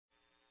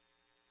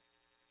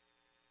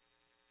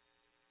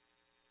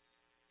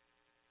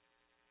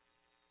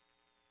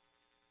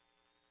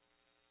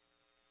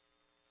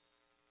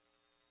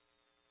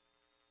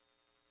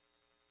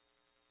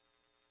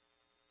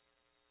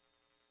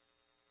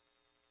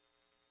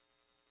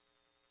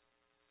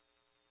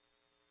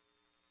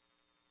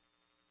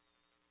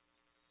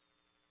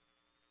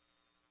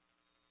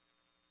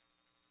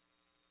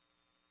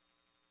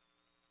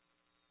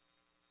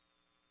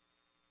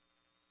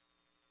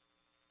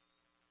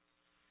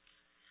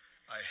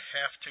I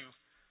have to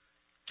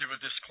give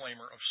a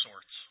disclaimer of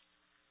sorts.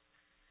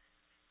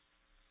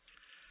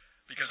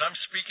 Because I'm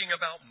speaking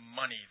about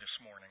money this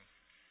morning.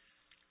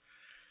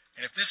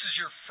 And if this is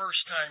your first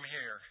time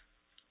here,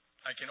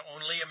 I can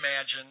only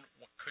imagine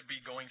what could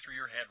be going through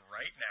your head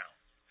right now,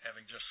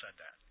 having just said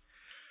that.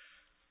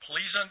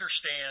 Please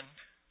understand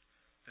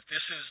that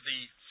this is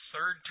the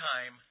third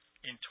time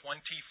in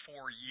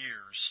 24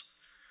 years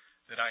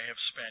that I have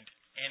spent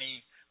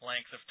any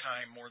length of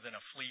time more than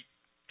a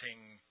fleeting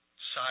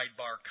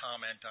sidebar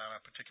comment on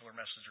a particular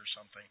message or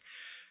something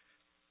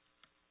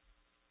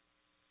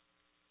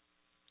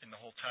in the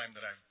whole time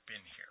that I've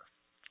been here.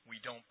 We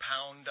don't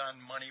pound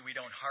on money. We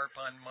don't harp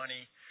on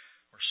money.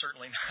 We're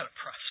certainly not a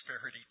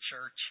prosperity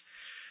church.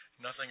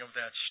 Nothing of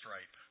that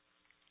stripe.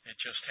 It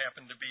just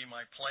happened to be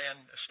my plan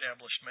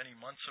established many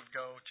months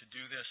ago to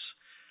do this.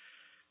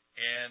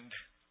 And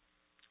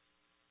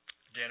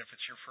again, if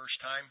it's your first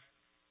time,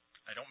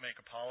 I don't make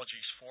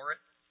apologies for it.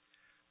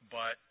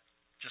 But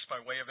just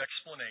by way of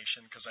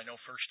explanation, because I know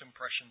first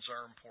impressions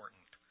are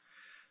important.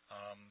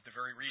 The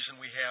very reason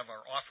we have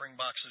our offering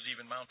boxes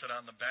even mounted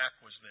on the back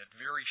was that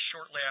very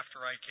shortly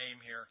after I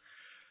came here,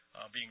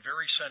 being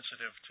very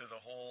sensitive to the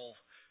whole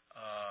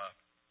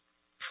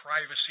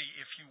privacy,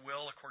 if you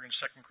will, according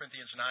to 2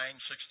 Corinthians 9,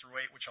 6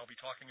 through 8, which I'll be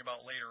talking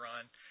about later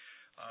on,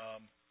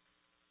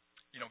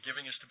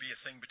 giving is to be a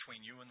thing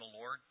between you and the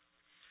Lord.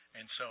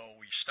 And so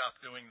we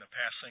stopped doing the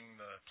passing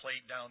the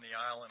plate down the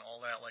aisle and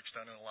all that like it's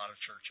done in a lot of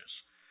churches.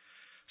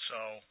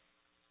 So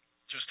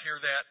just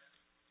hear that.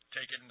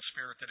 Take it in the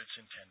spirit that it's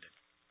intended.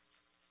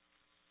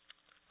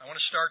 I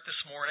want to start this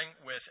morning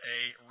with a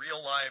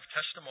real live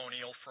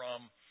testimonial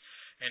from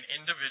an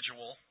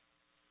individual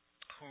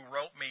who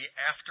wrote me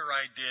after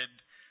I did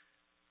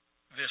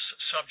this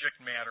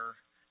subject matter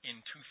in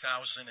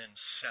 2007,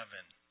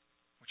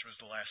 which was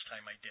the last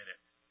time I did it.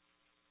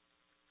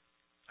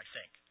 I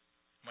think.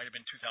 It might have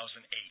been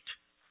 2008.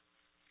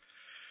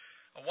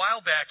 A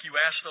while back, you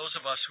asked those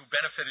of us who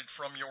benefited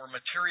from your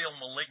material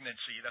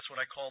malignancy. That's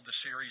what I called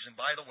the series. And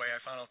by the way,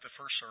 I found out the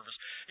first service,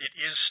 it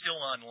is still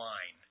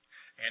online.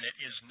 And it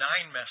is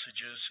 9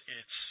 messages.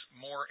 It's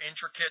more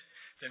intricate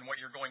than what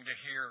you're going to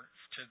hear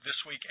to this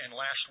week and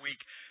last week.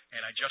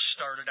 And I just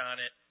started on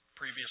it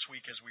previous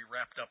week as we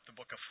wrapped up the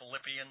book of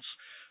Philippians.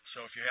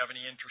 So if you have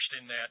any interest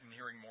in that and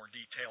hearing more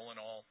detail and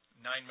all,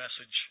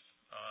 9-message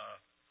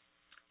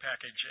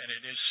package, and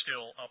it is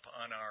still up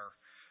on our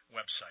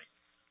website.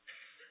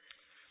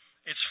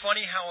 It's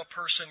funny how a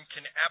person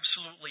can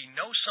absolutely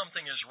know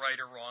something is right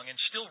or wrong and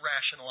still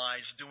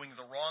rationalize doing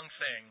the wrong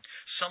thing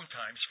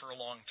sometimes for a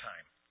long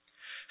time.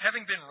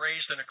 Having been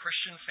raised in a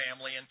Christian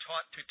family and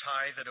taught to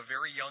tithe at a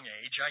very young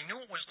age, I knew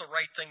it was the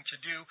right thing to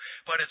do,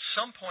 but at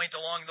some point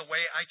along the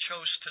way I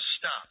chose to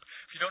stop.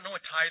 If you don't know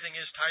what tithing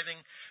is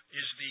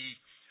the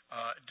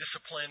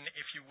discipline,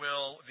 if you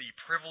will, the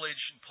privilege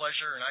and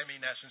pleasure, and I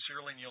mean that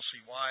sincerely, and you'll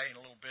see why in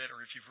a little bit,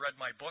 or if you've read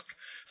my book,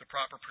 The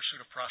Proper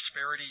Pursuit of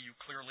Prosperity, you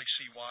clearly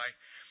see why,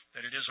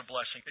 that it is a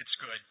blessing. It's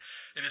good.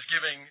 It is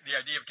the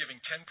idea of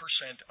giving 10%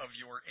 of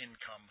your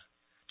income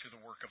to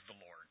the work of the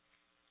Lord.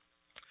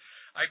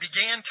 I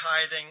began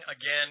tithing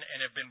again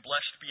and have been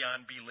blessed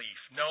beyond belief.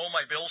 No,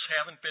 my bills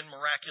haven't been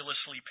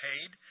miraculously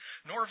paid,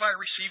 nor have I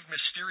received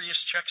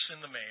mysterious checks in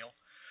the mail.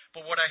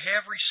 But what I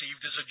have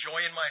received is a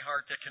joy in my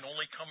heart that can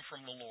only come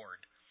from the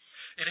Lord.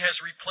 It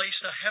has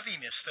replaced a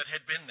heaviness that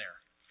had been there.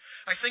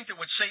 I think that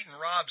when Satan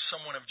robs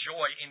someone of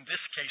joy, in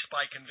this case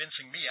by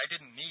convincing me I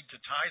didn't need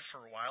to tithe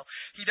for a while,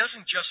 he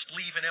doesn't just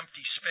leave an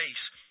empty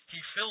space,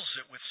 he fills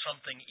it with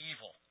something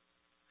evil.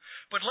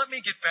 But let me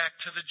get back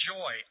to the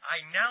joy.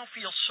 I now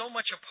feel so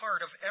much a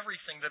part of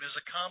everything that is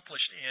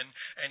accomplished in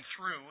and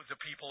through the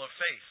people of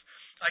faith.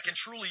 I can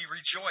truly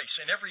rejoice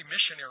in every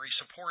missionary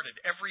supported,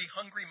 every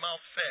hungry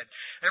mouth fed,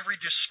 every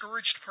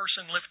discouraged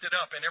person lifted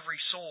up, and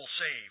every soul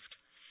saved.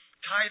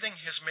 Tithing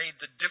has made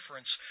the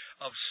difference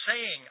of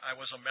saying I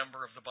was a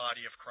member of the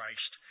body of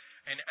Christ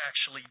and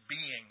actually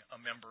being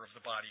a member of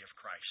the body of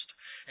Christ.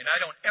 And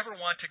I don't ever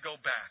want to go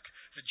back.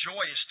 The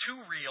joy is too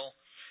real.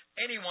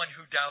 Anyone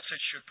who doubts it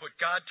should put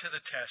God to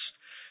the test.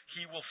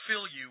 He will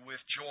fill you with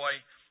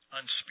joy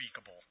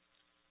unspeakable.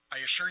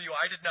 I assure you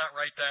I did not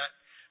write that,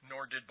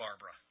 nor did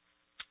Barbara.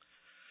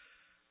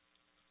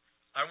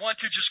 I want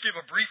to just give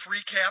a brief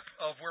recap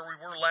of where we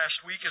were last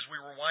week as we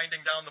were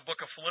winding down the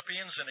book of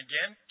Philippians. And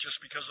again,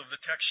 just because of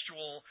the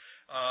textual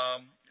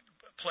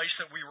place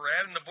that we were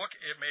at in the book,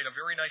 it made a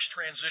very nice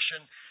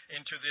transition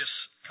into this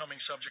coming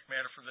subject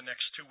matter for the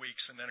next 2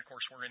 weeks. And then, of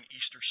course, we're in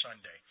Easter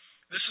Sunday.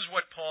 This is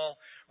what Paul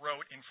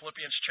wrote in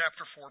Philippians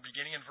chapter 4,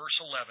 beginning in verse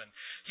 11.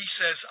 He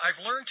says,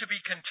 I've learned to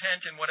be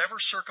content in whatever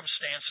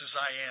circumstances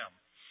I am.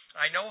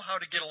 I know how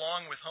to get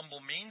along with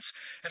humble means,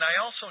 and I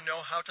also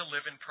know how to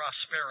live in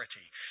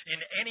prosperity.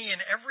 In any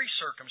and every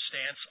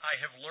circumstance, I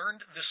have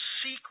learned the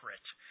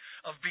secret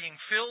of being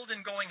filled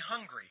and going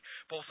hungry,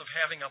 both of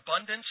having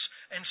abundance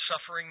and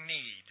suffering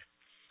need.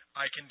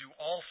 I can do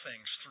all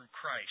things through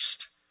Christ,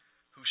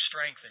 who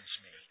strengthens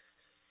me.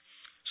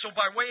 So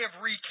by way of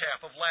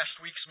recap of last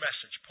week's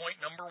message, point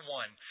number 1,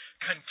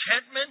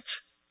 contentment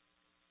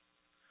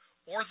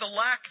or the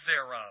lack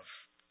thereof,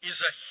 is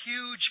a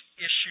huge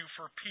issue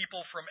for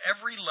people from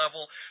every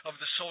level of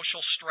the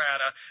social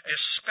strata,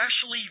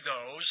 especially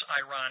those,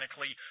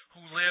 ironically,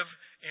 who live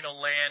in a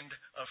land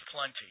of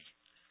plenty.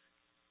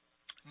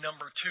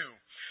 Number 2,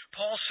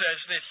 Paul says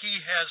that he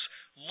has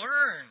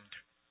learned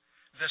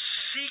the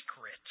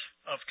secret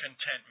of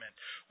contentment,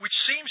 which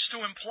seems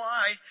to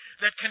imply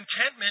that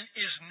contentment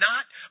is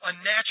not a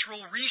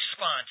natural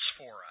response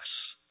for us.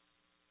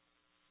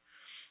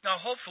 Now,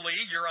 hopefully,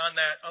 you're on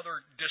that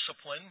other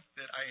discipline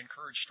that I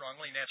encourage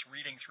strongly, and that's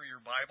reading through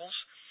your Bibles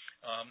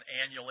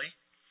annually.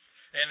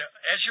 And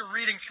as you're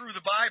reading through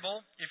the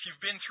Bible, if you've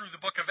been through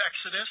the book of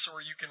Exodus,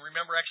 or you can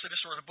remember Exodus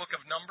or the book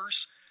of Numbers,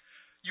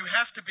 you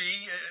have to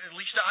be, at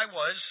least I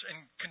was,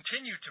 and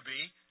continue to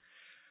be,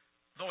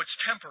 though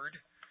it's tempered,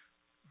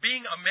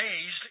 being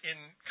amazed in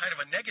kind of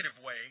a negative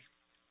way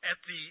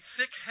at the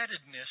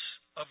thick-headedness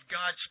of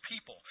God's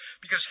people.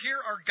 Because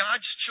here are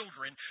God's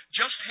children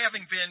just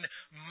having been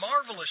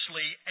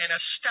marvelously and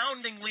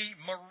astoundingly,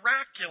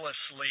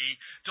 miraculously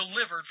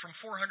delivered from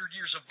 400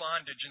 years of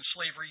bondage and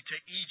slavery to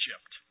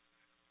Egypt.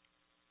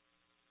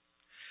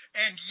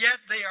 And yet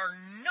they are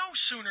no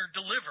sooner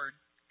delivered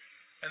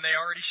and they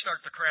already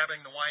start the crabbing,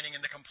 the whining,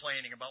 and the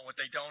complaining about what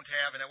they don't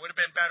have, and it would have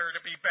been better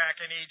to be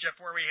back in Egypt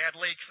where we had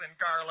leeks and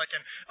garlic,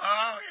 and,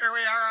 oh, here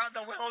we are out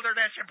in the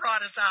wilderness, you brought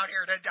us out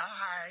here to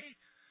die.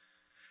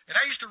 And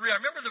I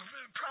remember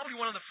probably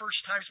one of the first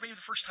times, maybe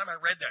the first time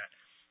I read that,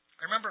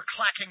 I remember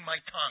clacking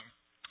my tongue.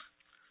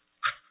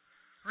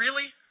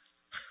 Really?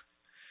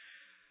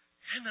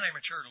 And then I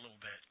matured a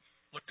little bit,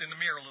 looked in the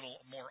mirror a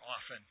little more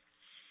often.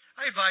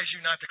 I advise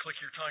you not to click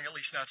your tongue, at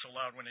least not so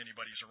loud when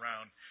anybody's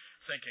around,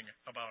 thinking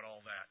about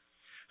all that.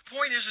 The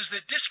point is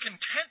that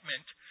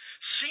discontentment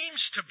seems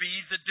to be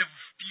the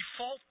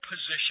default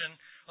position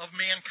of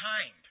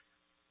mankind.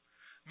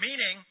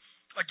 Meaning,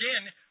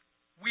 again,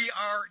 we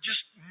are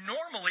just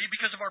normally,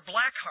 because of our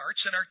black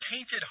hearts and our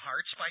tainted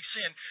hearts by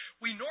sin,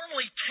 we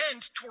normally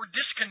tend toward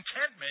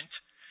discontentment,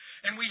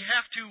 and we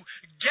have to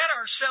get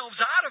ourselves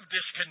out of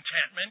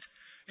discontentment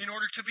in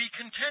order to be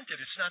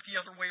contented. It's not the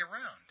other way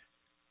around.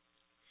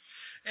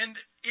 And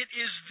it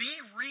is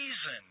the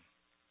reason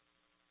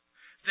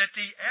that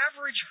the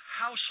average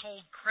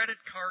household credit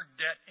card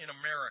debt in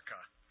America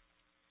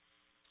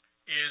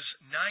is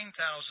 $9,760.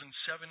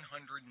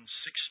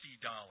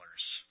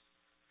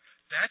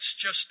 That's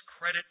just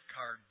credit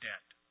card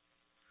debt.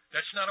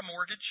 That's not a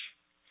mortgage.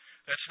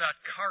 That's not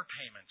car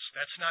payments.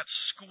 That's not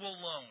school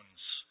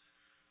loans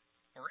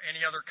or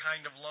any other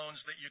kind of loans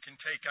that you can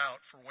take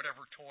out for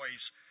whatever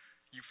toys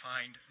you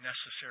find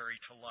necessary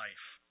to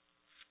life.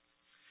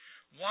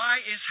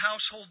 Why is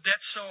household debt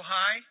so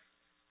high?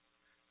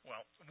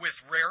 Well, with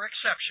rare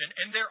exception,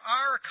 and there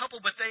are a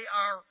couple, but they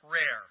are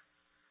rare.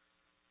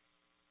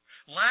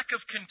 Lack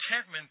of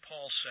contentment,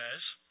 Paul says,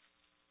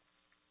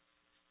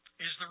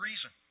 is the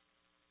reason.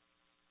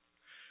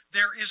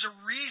 There is a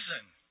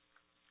reason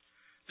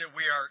that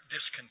we are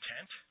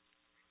discontent,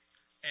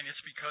 and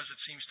it's because it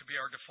seems to be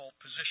our default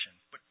position.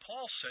 But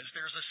Paul says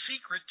there's a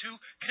secret to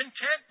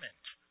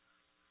contentment.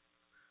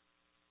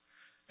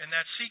 And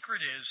that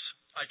secret is,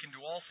 I can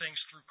do all things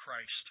through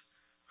Christ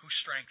who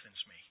strengthens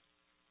me.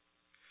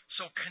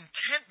 So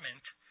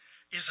contentment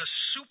is a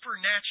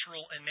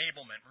supernatural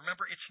enablement.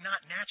 Remember, it's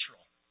not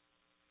natural.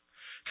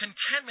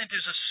 Contentment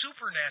is a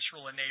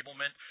supernatural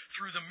enablement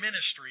through the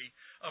ministry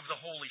of the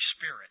Holy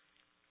Spirit.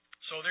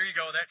 So there you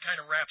go. That kind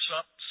of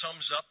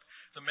sums up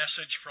the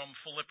message from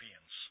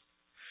Philippians.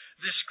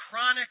 This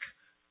chronic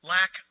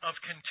lack of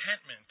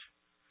contentment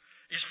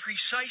is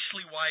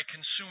precisely why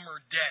consumer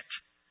debt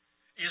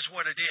is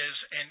what it is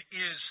and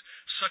is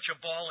such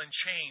a ball and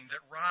chain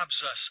that robs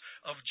us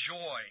of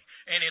joy.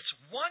 And it's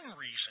one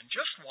reason,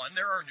 just one,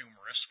 there are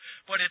numerous,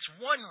 but it's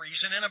one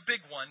reason and a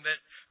big one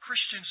that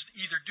Christians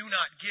either do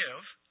not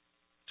give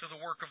to the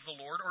work of the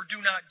Lord or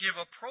do not give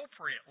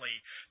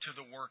appropriately to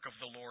the work of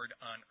the Lord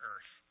on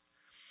earth.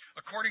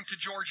 According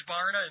to George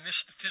Barna, and this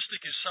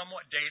statistic is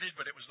somewhat dated,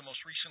 but it was the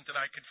most recent that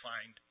I could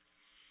find,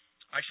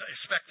 I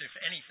suspect, if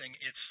anything,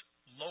 it's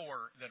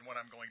lower than what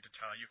I'm going to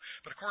tell you.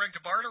 But according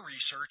to Barna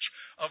research,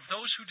 of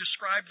those who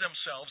describe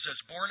themselves as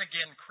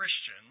born-again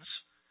Christians,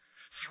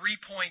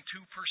 3.2%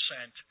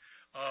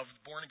 of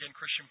born-again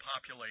Christian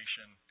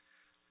population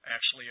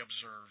actually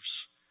observes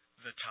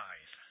the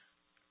tithe.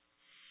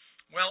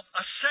 Well,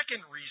 a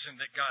second reason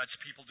that God's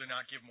people do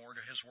not give more to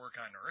His work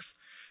on earth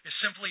is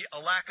simply a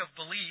lack of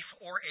belief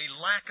or a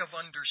lack of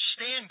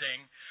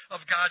understanding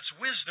of God's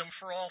wisdom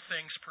for all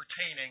things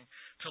pertaining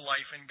to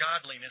life and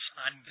godliness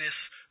on this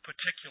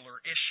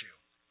particular issue.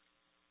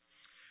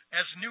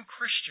 As new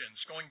Christians,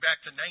 going back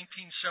to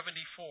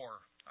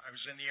 1974, I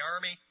was in the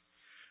Army,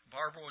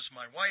 Barbara was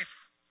my wife,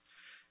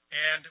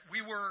 and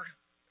we were,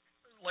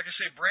 like I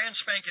say, brand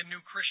spanking new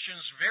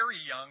Christians, very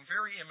young,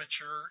 very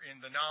immature in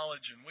the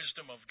knowledge and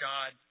wisdom of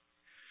God.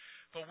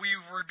 but we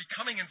were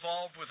becoming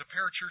involved with a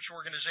parachurch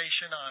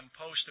organization on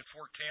post at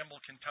Fort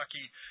Campbell,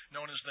 Kentucky,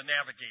 known as the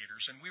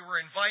Navigators. And we were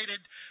invited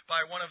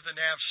by one of the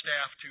Nav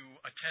staff to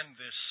attend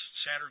this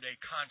Saturday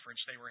conference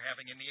they were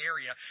having in the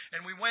area.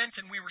 And we went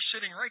and we were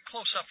sitting right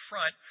close up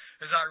front,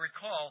 as I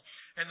recall,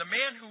 and the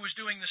man who was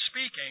doing the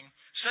speaking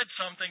said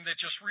something that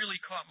just really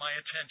caught my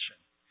attention.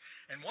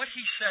 And what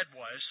he said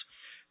was,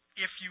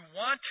 if you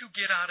want to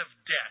get out of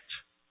debt,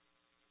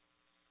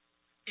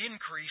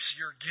 increase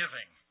your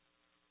giving.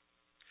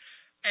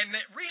 And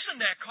the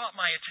reason that caught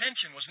my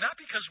attention was not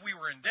because we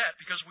were in debt,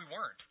 because we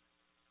weren't.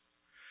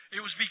 It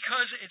was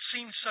because it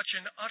seemed such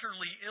an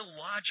utterly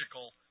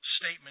illogical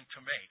statement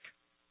to make.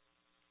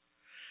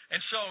 And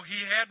so he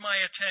had my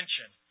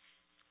attention.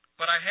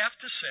 But I have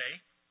to say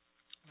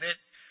that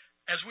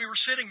as we were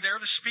sitting there,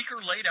 the speaker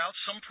laid out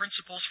some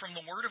principles from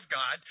the Word of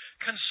God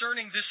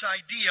concerning this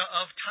idea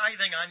of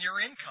tithing on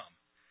your income.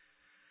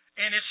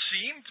 And it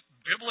seemed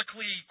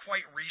biblically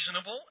quite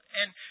reasonable,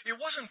 and it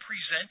wasn't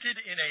presented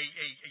in a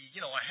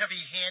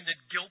heavy-handed,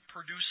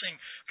 guilt-producing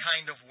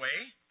kind of way.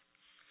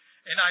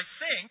 And I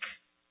think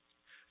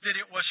that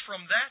it was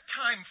from that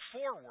time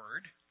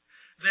forward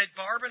that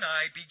Barb and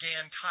I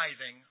began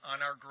tithing on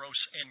our gross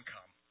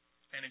income.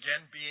 And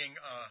again, being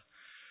a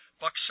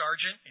buck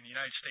sergeant in the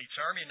United States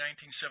Army in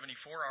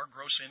 1974, our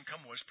gross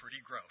income was pretty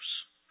gross.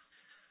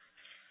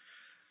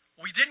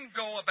 We didn't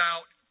go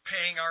about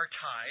paying our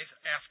tithe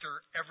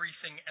after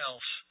everything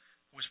else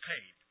was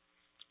paid.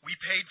 We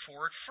paid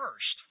for it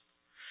first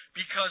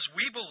because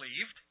we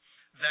believed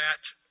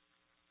that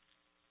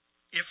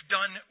if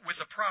done with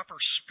a proper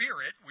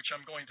spirit, which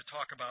I'm going to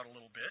talk about a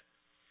little bit,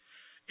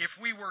 if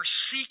we were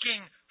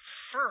seeking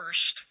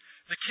first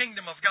the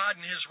kingdom of God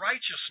and His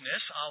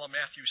righteousness, a la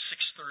Matthew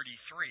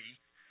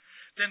 6:33,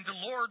 then the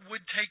Lord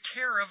would take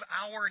care of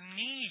our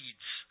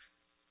needs.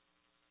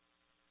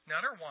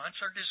 Not our wants,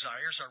 our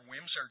desires, our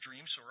whims, our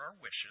dreams, or our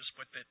wishes,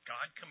 but that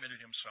God committed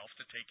Himself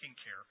to taking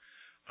care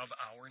of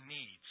our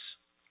needs.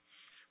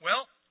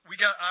 Well, we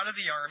got out of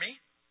the Army,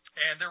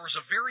 and there was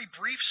a very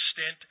brief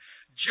stint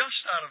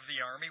just out of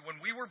the Army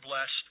when we were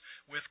blessed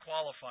with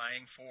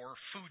qualifying for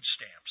food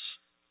stamps.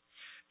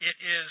 It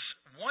is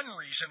one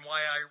reason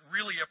why I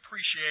really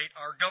appreciate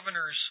our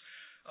governor's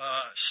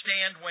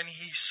stand when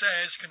he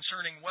says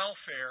concerning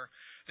welfare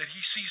that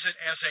he sees it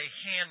as a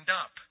hand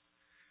up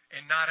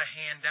and not a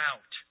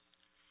handout,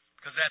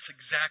 because that's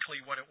exactly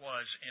what it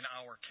was in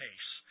our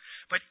case.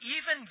 But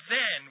even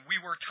then,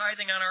 we were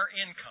tithing on our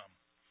income.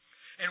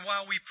 And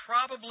while we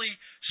probably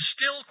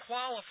still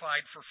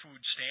qualified for food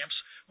stamps,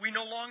 we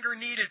no longer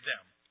needed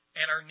them,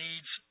 and our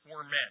needs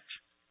were met.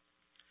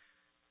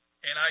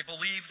 And I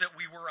believe that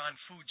we were on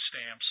food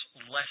stamps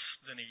less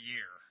than a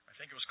year. I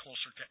think it was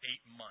closer to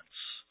 8 months.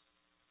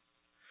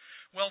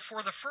 Well,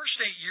 for the first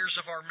 8 years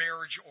of our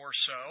marriage or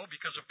so,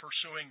 because of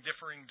pursuing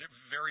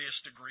various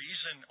degrees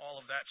and all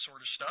of that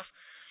sort of stuff,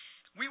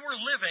 we were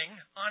living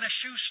on a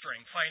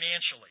shoestring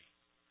financially.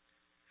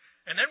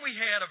 And then we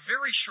had a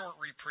very short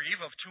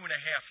reprieve of 2.5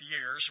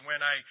 years when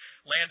I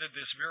landed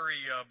this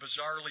very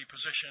bizarrely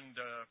positioned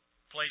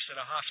place at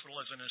a hospital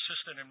as an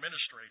assistant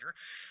administrator.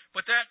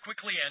 But that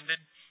quickly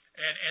ended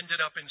and ended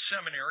up in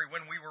seminary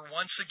when we were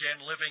once again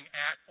living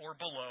at or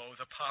below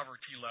the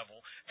poverty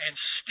level, and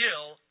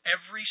still,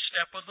 every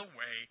step of the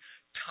way,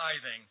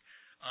 tithing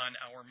on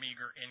our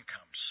meager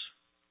incomes.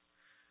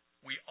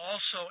 We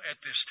also,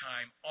 at this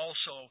time,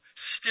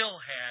 still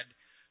had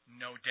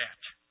no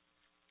debt.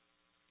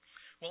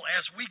 Well,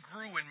 as we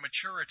grew in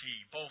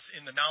maturity, both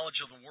in the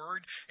knowledge of the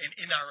Word and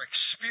in our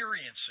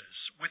experiences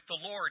with the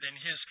Lord and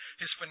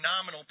His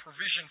phenomenal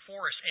provision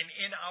for us, and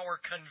in our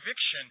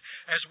conviction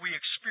as we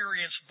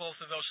experienced both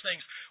of those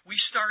things, we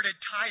started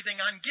tithing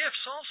on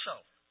gifts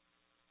also.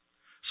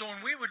 So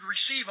when we would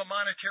receive a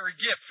monetary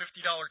gift,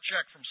 $50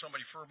 check from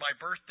somebody for my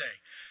birthday,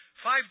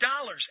 $5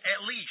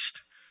 at least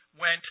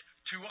went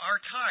to our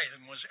tithe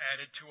and was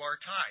added to our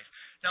tithe.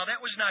 Now,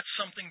 that was not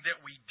something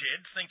that we did,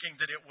 thinking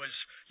that it was,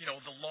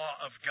 the law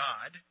of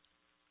God.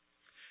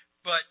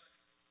 But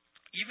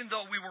even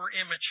though we were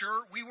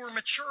immature, we were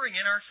maturing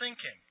in our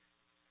thinking.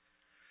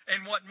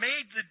 And what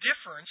made the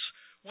difference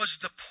was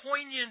the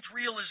poignant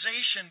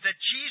realization that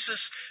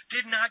Jesus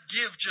did not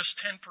give just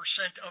 10%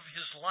 of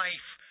His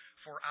life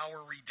for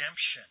our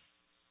redemption.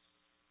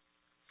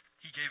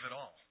 He gave it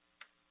all.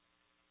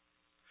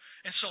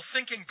 And so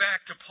thinking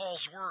back to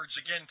Paul's words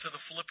again to the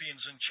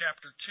Philippians in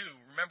chapter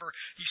 2, remember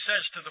he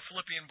says to the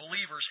Philippian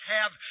believers,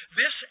 have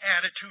this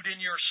attitude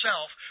in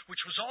yourself,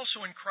 which was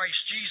also in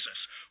Christ Jesus,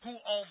 who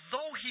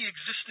although He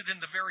existed in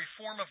the very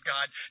form of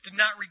God, did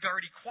not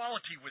regard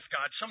equality with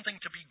God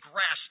something to be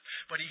grasped,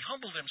 but He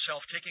humbled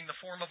Himself, taking the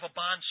form of a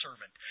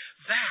bondservant.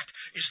 That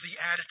is the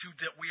attitude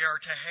that we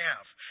are to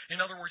have.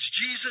 In other words,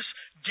 Jesus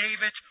gave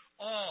it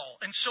all.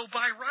 And so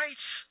by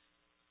rights,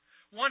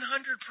 100%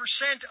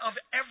 of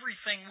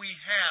everything we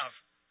have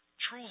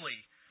truly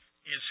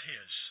is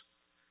His.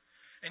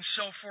 And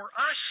so for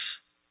us,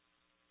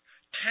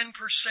 10%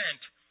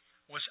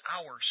 was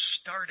our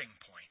starting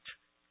point,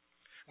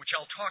 which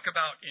I'll talk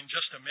about in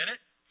just a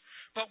minute.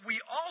 But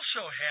we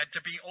also had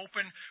to be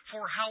open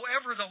for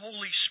however the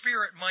Holy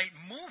Spirit might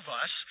move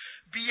us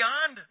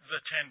beyond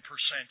the 10%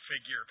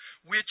 figure,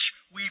 which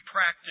we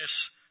practice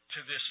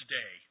to this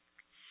day.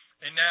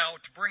 And now,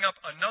 to bring up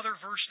another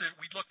verse that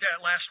we looked at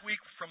last week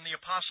from the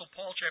Apostle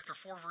Paul, chapter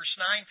 4, verse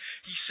 9,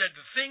 he said,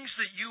 "The things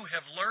that you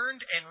have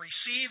learned and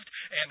received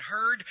and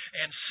heard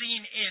and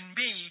seen in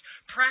me,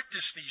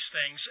 practice these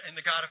things, and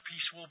the God of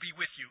peace will be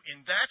with you."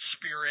 In that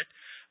spirit,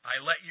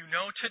 I let you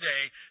know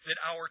today that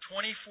our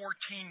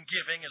 2014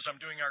 giving, as I'm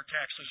doing our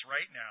taxes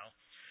right now,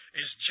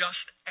 is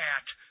just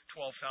at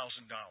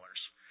 $12,000.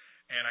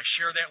 And I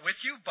share that with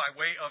you by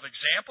way of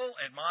example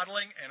and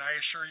modeling, and I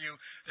assure you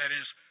that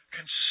is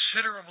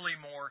considerably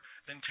more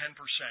than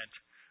 10%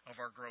 of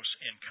our gross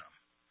income.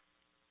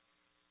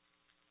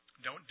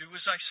 Don't do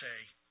as I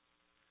say,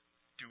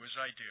 do as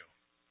I do.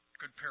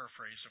 Good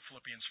paraphrase of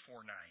Philippians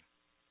 4:9.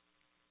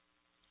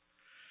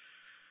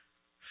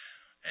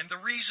 And the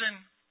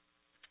reason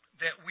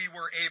that we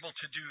were able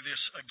to do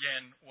this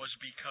again was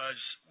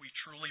because we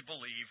truly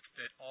believed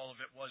that all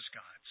of it was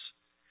God's.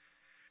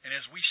 And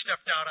as we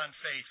stepped out on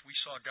faith, we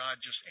saw God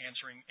just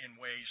answering in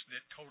ways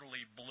that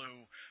totally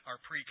blew our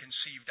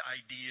preconceived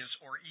ideas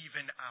or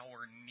even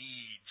our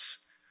needs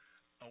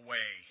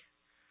away.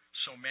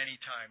 So many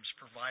times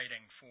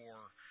providing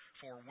for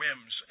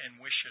whims and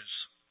wishes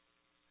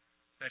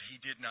that He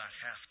did not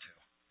have to.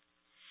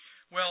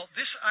 Well,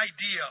 this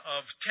idea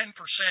of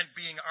 10%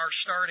 being our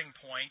starting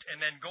point and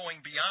then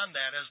going beyond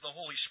that as the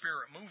Holy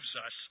Spirit moves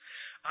us,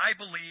 I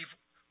believe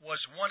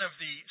was one of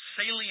the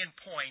salient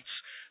points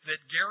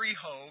that Gary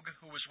Hogue,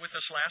 who was with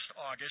us last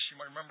August, you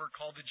might remember,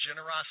 called the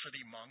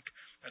Generosity Monk.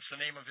 That's the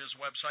name of his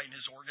website and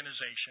his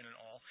organization and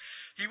all.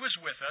 He was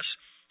with us,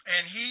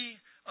 and he,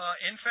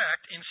 in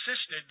fact,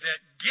 insisted that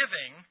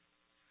giving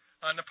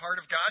on the part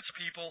of God's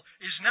people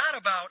is not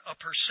about a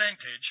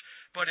percentage,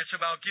 but it's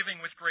about giving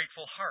with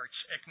grateful hearts,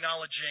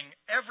 acknowledging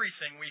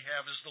everything we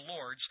have as the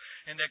Lord's,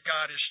 and that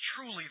God is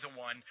truly the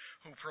one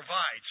who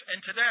provides.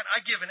 And to that, I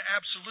give an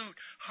absolute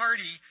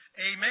hearty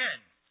amen.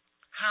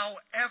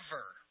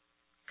 However,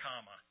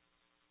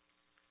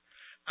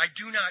 I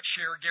do not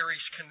share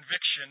Gary's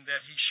conviction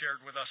that he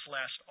shared with us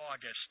last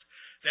August,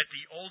 that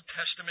the Old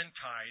Testament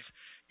tithe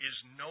is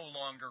no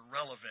longer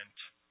relevant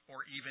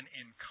or even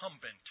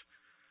incumbent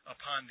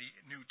upon the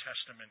New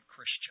Testament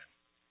Christian.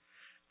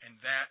 And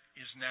that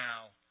is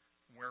now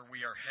where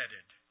we are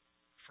headed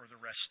for the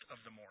rest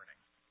of the morning.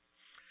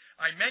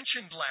 I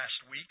mentioned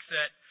last week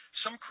that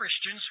some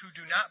Christians who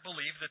do not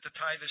believe that the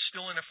tithe is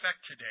still in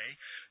effect today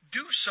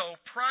do so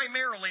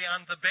primarily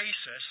on the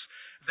basis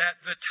that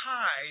the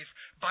tithe,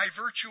 by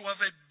virtue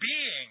of it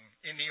being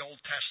in the Old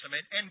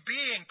Testament and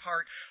being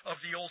part of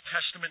the Old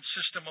Testament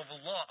system of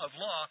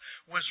law,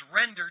 was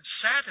rendered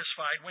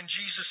satisfied when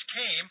Jesus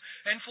came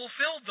and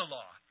fulfilled the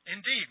law.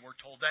 Indeed, we're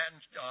told that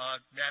in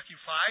Matthew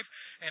 5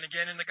 and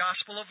again in the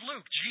Gospel of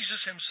Luke.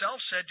 Jesus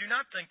himself said, "Do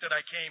not think that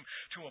I came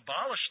to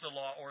abolish the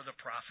law or the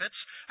prophets.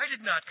 I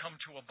did not come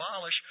to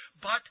abolish,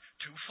 but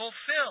to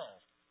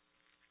fulfill."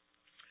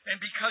 And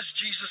because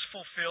Jesus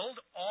fulfilled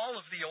all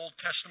of the Old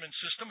Testament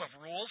system of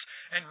rules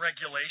and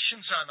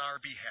regulations on our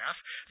behalf,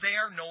 they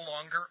are no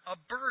longer a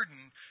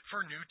burden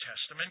for New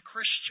Testament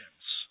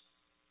Christians.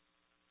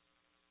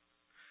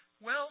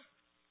 Well,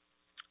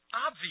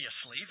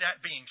 obviously,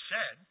 that being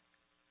said,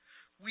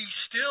 we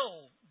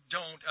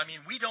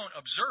don't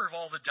observe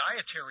all the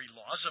dietary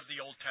laws of the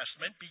Old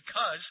Testament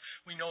because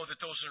we know that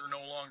those are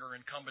no longer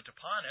incumbent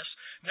upon us.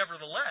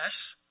 Nevertheless,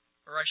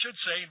 or I should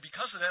say, and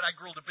because of that, I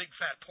grilled a big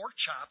fat pork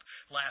chop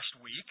last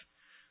week.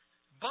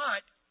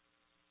 But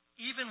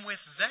even with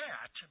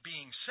that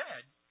being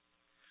said,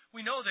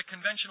 we know that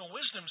conventional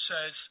wisdom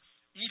says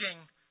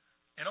eating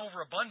an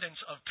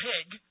overabundance of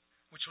pig,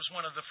 which was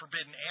one of the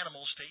forbidden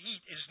animals to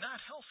eat, is not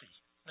healthy,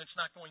 and it's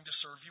not going to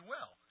serve you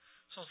well.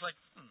 So it's like,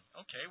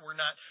 okay,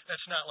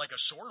 that's not like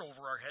a sword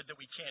over our head that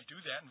we can't do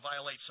that and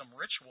violate some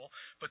ritual,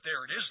 but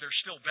there it is. There's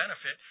still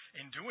benefit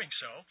in doing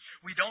so.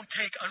 We don't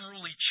take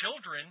unruly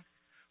children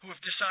who have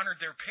dishonored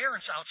their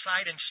parents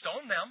outside and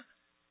stone them.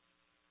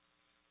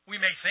 We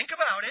may think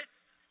about it,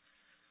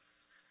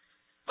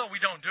 but we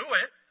don't do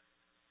it.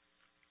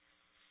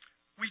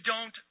 We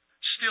don't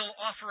still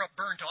offer up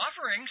burnt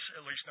offerings,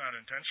 at least not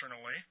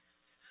intentionally.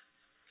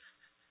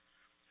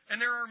 And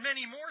there are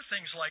many more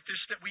things like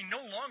this that we no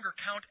longer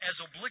count as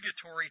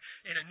obligatory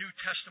in a New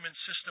Testament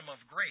system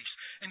of grace.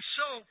 And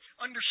so,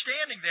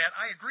 understanding that,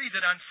 I agree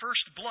that on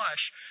first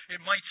blush, it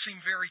might seem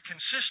very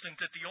consistent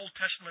that the Old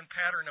Testament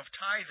pattern of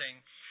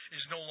tithing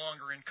is no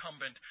longer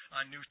incumbent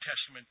on New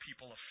Testament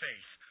people of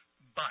faith.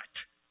 But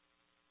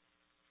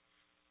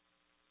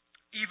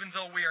even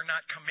though we are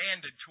not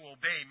commanded to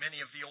obey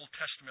many of the Old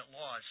Testament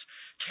laws,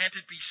 can't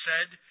it be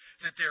said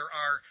that there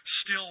are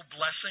still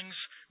blessings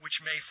which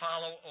may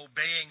follow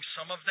obeying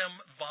some of them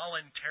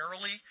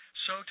voluntarily,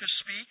 so to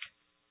speak?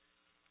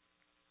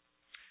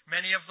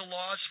 Many of the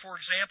laws, for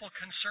example,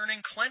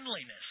 concerning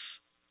cleanliness,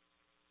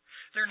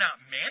 they're not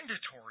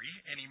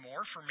mandatory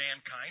anymore for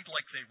mankind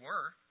like they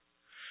were.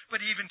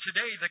 But even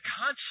today, the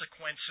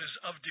consequences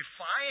of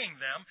defying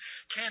them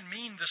can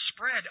mean the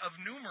spread of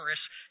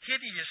numerous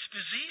hideous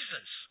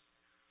diseases.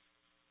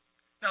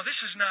 Now, this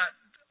is not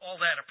all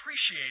that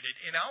appreciated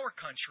in our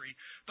country,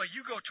 but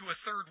you go to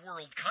a third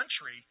world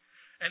country,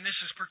 and this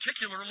is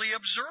particularly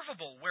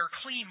observable where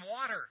clean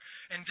water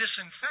and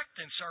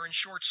disinfectants are in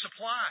short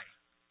supply.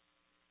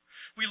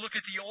 We look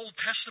at the Old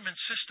Testament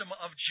system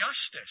of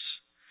justice,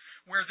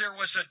 where there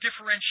was a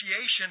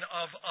differentiation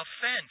of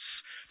offense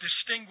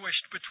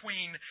distinguished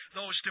between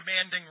those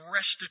demanding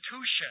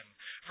restitution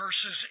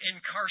versus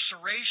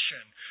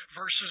incarceration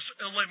versus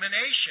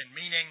elimination,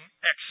 meaning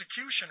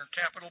execution or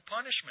capital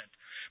punishment.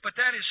 But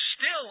that is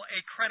still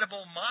a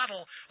credible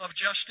model of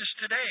justice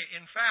today.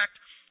 In fact,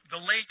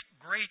 the late,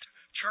 great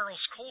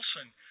Charles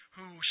Colson,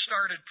 who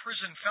started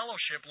prison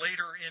fellowship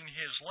later in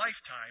his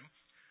lifetime,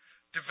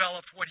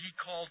 developed what he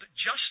called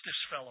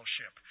justice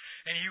fellowship.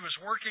 And he was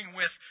working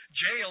with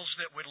jails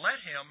that would let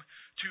him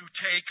to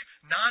take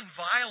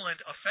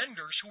nonviolent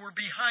offenders who were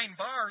behind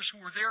bars,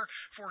 who were there,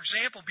 for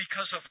example,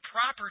 because of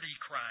property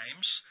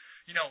crimes,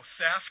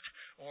 theft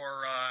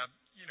or,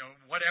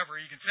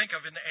 whatever you can think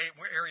of in the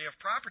area of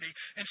property.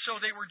 And so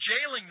they were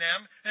jailing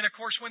them. And, of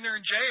course, when they're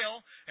in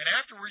jail and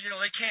afterward,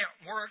 they can't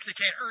work, they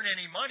can't earn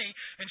any money.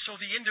 And so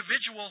the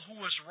individual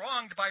who was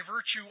wronged by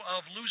virtue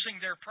of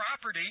losing their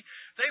property,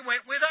 they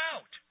went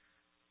without.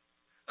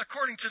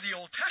 According to the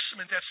Old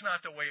Testament, that's not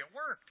the way it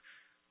worked.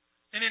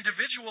 An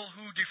individual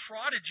who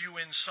defrauded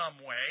you in some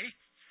way,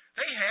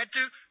 they had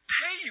to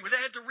pay you.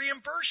 They had to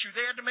reimburse you.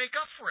 They had to make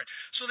up for it.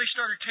 So they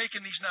started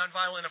taking these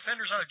nonviolent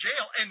offenders out of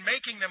jail and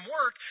making them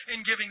work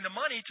and giving the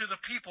money to the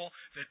people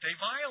that they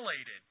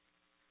violated.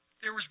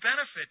 There was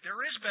benefit. There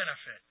is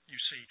benefit, you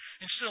see,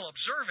 in still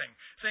observing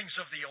things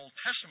of the Old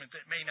Testament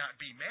that may not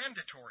be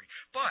mandatory.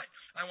 But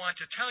I want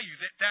to tell you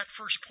that that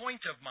first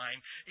point of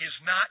mine is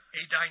not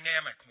a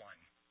dynamic one,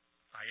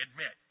 I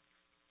admit.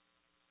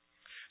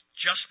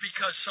 Just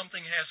because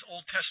something has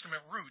Old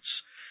Testament roots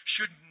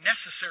shouldn't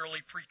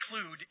necessarily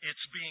preclude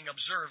its being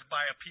observed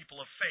by a people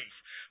of faith.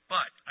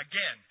 But,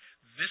 again,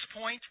 this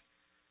point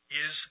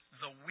is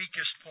the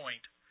weakest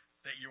point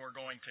that you are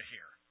going to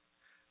hear.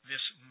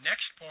 This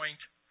next point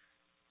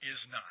is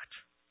not.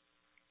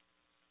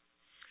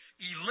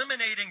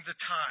 Eliminating the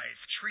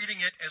tithe, treating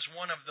it as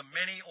one of the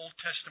many Old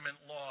Testament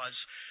laws,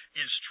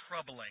 is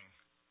troubling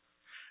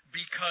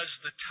because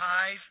the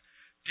tithe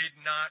did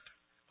not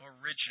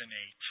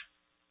originate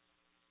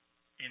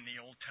in the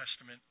Old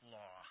Testament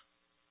law.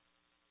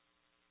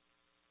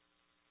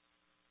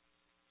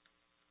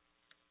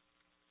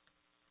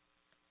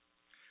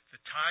 The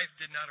tithe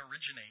did not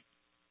originate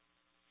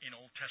in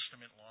Old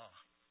Testament law.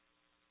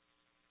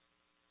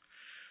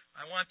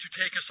 I want to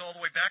take us all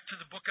the way back to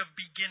the book of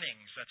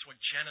beginnings. That's what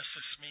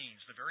Genesis means.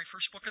 The very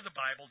first book of the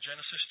Bible,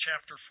 Genesis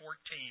chapter 14.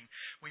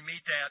 We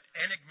meet that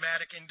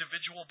enigmatic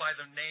individual by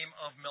the name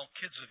of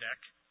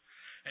Melchizedek.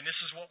 And this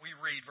is what we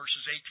read,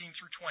 verses 18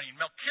 through 20.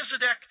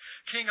 Melchizedek,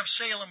 king of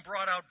Salem,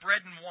 brought out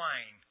bread and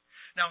wine.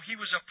 Now he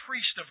was a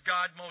priest of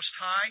God Most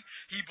High.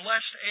 He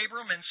blessed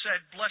Abram and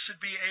said,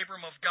 "Blessed be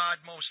Abram of God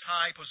Most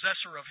High,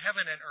 possessor of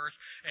heaven and earth,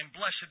 and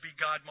blessed be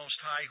God Most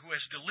High, who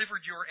has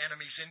delivered your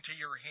enemies into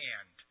your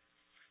hand."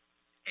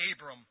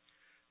 Abram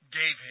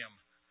gave him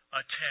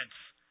a tenth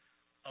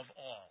of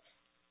all.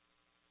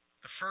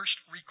 The first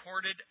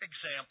recorded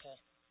example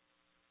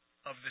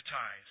of the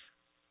tithe.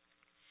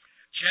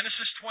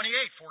 Genesis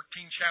 28,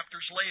 14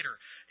 chapters later,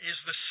 is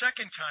the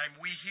second time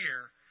we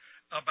hear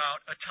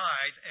about a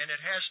tithe, and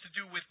it has to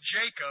do with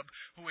Jacob,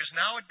 who is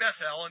now at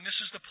Bethel, and this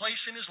is the place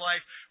in his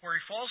life where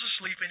he falls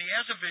asleep, and he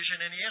has a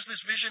vision, and he has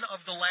this vision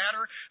of the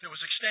ladder that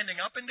was extending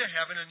up into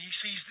heaven, and he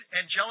sees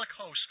angelic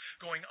hosts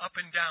going up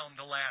and down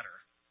the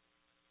ladder.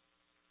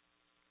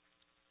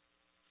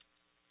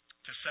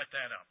 To set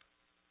that up,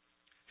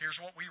 here's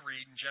what we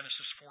read in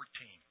Genesis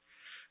 14.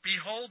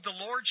 "Behold, the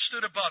Lord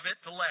stood above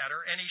it, the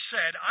ladder, and he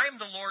said, I am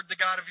the Lord, the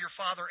God of your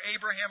father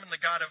Abraham and the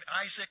God of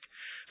Isaac.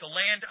 The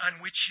land on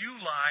which you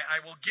lie, I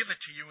will give it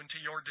to you and to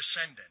your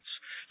descendants.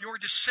 Your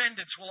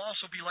descendants will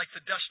also be like the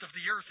dust of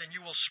the earth, and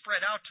you will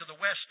spread out to the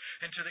west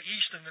and to the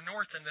east and the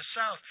north and the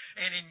south.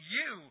 And in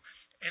you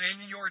and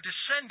in your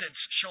descendants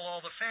shall all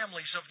the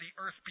families of the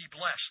earth be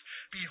blessed.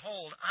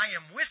 Behold, I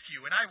am with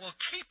you, and I will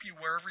keep you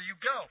wherever you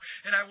go,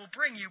 and I will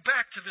bring you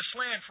back to this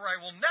land, for I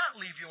will not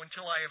leave you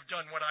until I have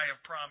done what I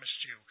have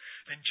promised you."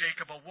 Then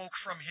Jacob awoke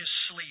from his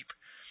sleep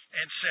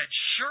and said,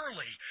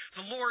 "Surely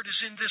the Lord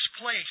is in this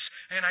place,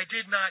 and I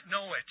did not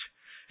know it."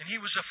 And he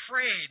was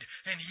afraid,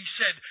 and he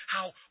said,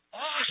 "How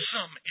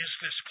awesome is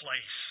this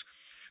place!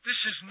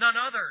 This is none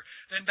other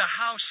than the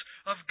house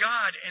of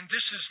God, and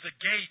this is the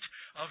gate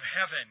of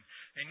heaven."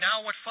 And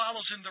now what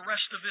follows in the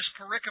rest of this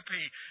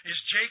pericope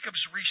is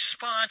Jacob's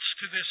response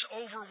to this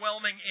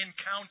overwhelming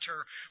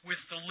encounter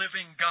with the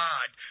living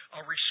God,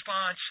 a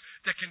response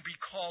that can be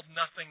called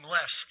nothing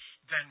less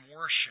than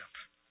worship.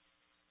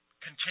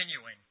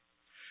 Continuing.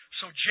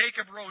 So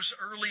Jacob rose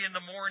early in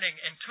the morning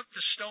and took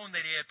the stone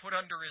that he had put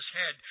under his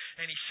head,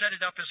 and he set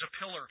it up as a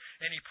pillar,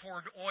 and he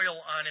poured oil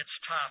on its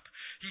top.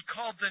 He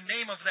called the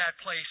name of that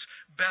place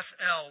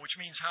Bethel, which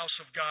means house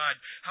of God.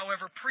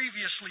 However,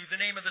 previously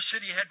the name of the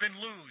city had been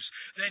Luz.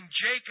 Then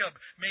Jacob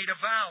made a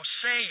vow,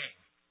 saying,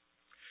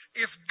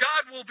 if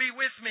God will be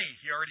with me,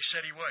 he already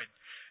said he would,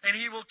 and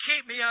he will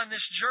keep me on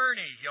this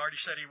journey, he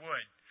already said he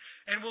would,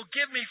 and will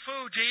give me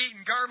food to eat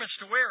and garments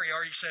to wear, he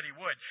already said he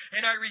would,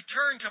 and I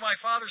return to my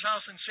father's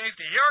house in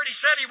safety, he already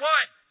said he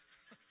would,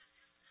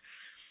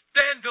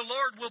 then the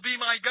Lord will be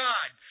my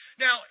God.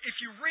 Now, if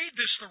you read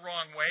this the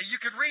wrong way, you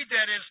could read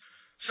that as,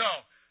 so,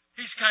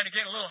 he's kind of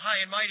getting a little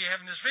high and mighty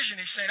having this vision.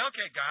 He's saying,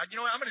 okay, God, you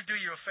know what? I'm going to do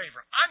you a favor.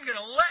 I'm going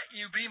to let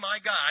you be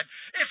my God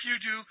if you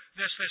do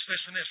this, this,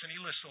 this, and this. And he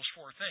lists those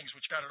 4 things,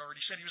 which God had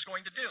already said he was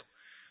going to do.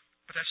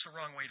 But that's the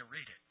wrong way to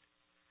read it,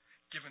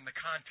 given the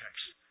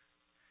context.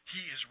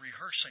 He is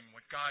rehearsing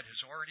what God has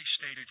already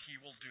stated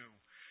he will do,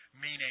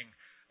 meaning,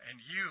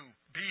 and you,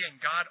 being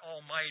God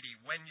Almighty,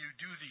 when you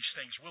do these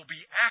things, will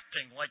be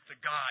acting like the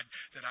God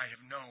that I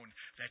have known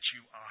that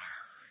you are.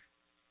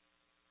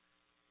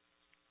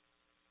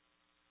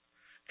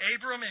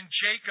 Abram and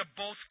Jacob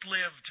both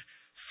lived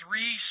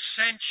 3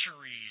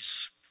 centuries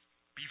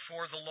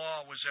before the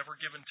law was ever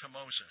given to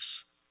Moses.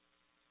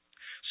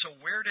 So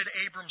where did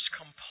Abram's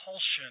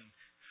compulsion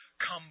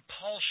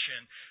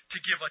to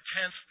give a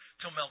tenth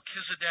to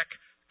Melchizedek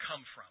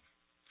come from?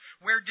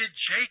 Where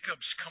did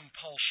Jacob's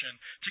compulsion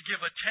to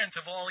give a tenth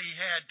of all he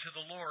had to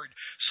the Lord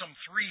some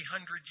 300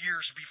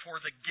 years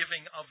before the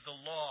giving of the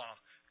law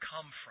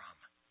come from?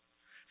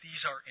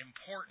 These are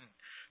important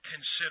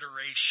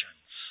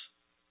considerations.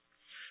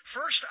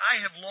 First,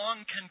 I have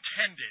long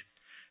contended,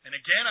 and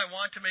again I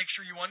want to make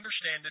sure you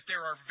understand that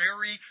there are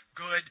very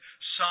good,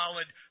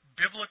 solid,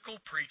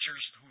 biblical preachers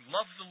who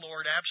love the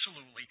Lord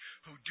absolutely,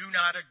 who do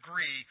not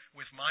agree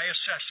with my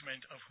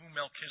assessment of who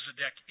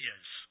Melchizedek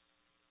is.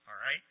 All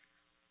right?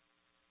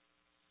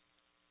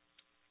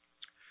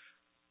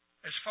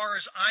 As far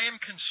as I am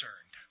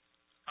concerned,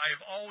 I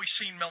have always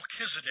seen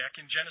Melchizedek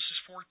in Genesis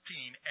 14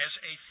 as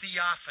a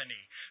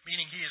theophany,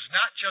 meaning he is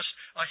not just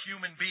a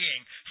human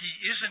being. He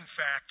is, in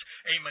fact,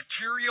 a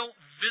material,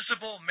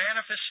 visible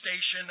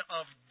manifestation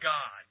of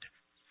God.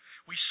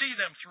 We see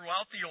them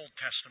throughout the Old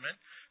Testament,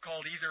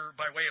 called either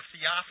by way of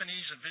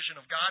theophanies, a vision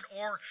of God,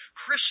 or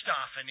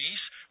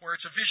Christophanies, where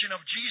it's a vision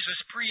of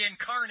Jesus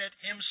pre-incarnate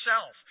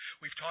himself.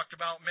 We've talked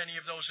about many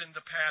of those in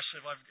the past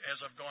as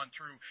I've gone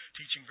through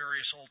teaching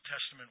various Old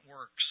Testament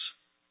works.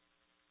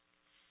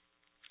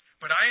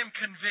 But I am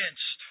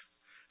convinced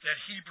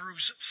that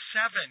Hebrews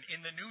 7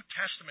 in the New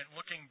Testament,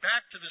 looking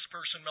back to this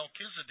person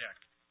Melchizedek,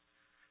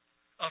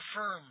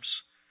 affirms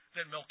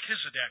that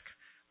Melchizedek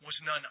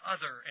was none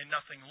other and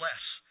nothing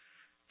less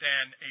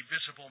than a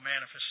visible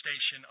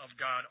manifestation of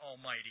God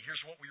Almighty.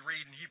 Here's what we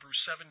read in Hebrews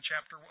 7,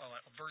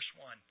 verse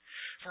 1.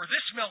 For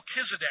this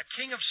Melchizedek,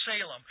 king of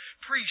Salem,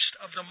 priest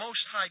of the Most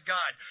High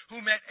God,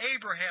 who met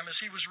Abraham as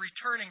he was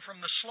returning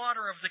from the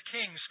slaughter of the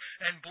kings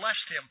and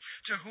blessed him,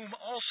 to whom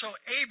also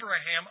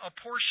Abraham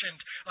apportioned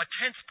a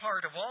tenth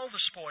part of all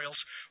the spoils,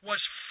 was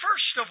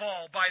first of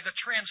all, by the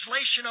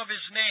translation of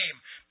his name,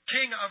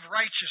 King of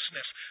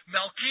Righteousness.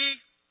 Melchi,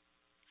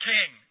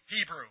 king,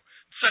 Hebrew.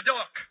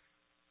 Tzadok,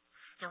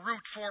 the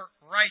root for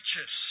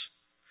righteous.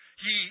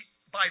 He,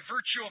 by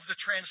virtue of the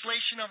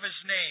translation of his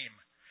name,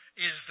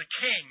 is the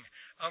king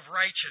of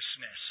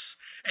righteousness.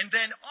 And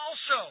then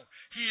also,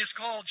 he is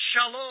called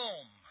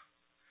Shalom,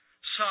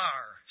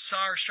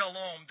 Sar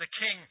Shalom, the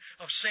king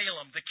of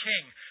Salem, the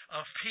king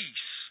of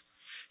peace.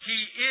 He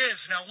is,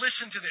 now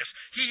listen to this,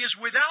 he is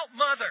without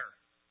mother.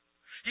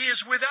 He is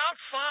without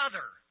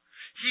father.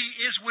 He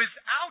is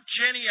without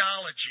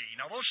genealogy.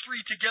 Now, those 3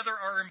 together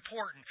are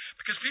important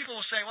because people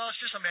will say, well, it's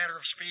just a matter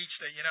of speech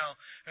that,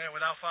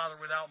 without father,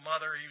 without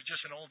mother, he was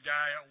just an old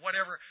guy,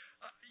 whatever.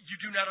 You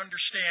do not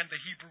understand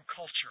the Hebrew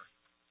culture.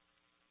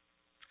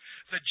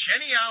 The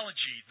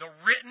genealogy, the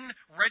written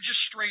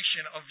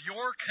registration of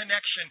your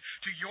connection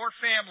to your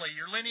family,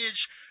 your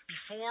lineage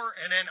before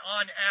and then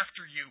on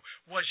after you,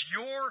 was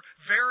your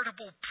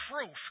veritable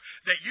proof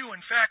that you,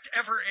 in fact,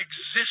 ever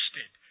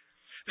existed.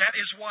 That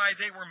is why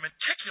they were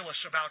meticulous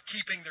about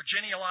keeping their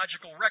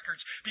genealogical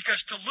records,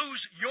 because to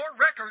lose your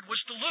record was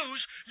to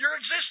lose your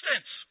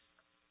existence.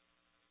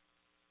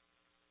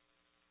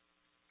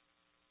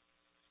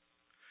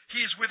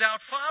 He is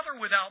without father,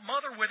 without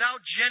mother,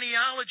 without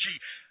genealogy,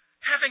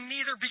 having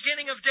neither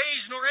beginning of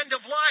days nor end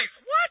of life.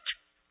 What?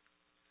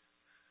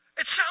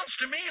 It sounds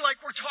to me like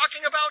we're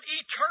talking about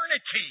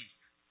eternity,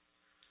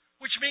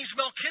 which means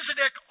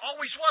Melchizedek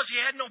always was.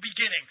 He had no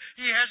beginning.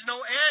 He has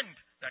no end.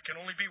 That can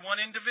only be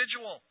one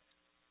individual.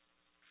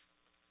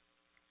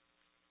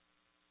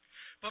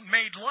 But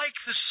made like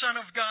the Son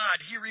of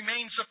God, he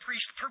remains a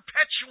priest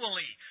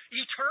perpetually,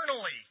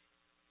 eternally.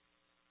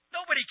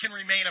 Nobody can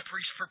remain a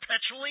priest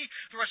perpetually.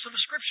 The rest of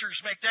the Scriptures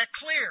make that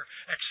clear,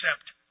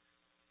 except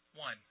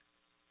one.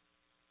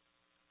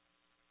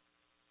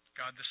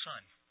 God the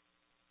Son.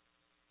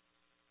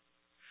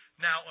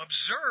 Now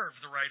observe,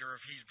 the writer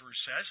of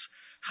Hebrews says,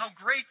 how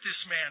great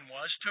this man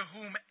was, to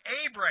whom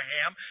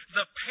Abraham,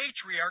 the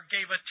patriarch,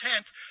 gave a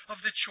tenth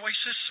of the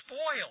choicest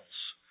spoils.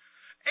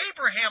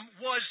 Abraham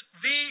was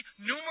the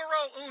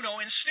numero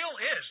uno, and still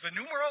is, the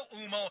numero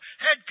uno,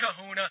 head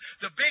kahuna,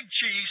 the big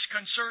cheese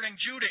concerning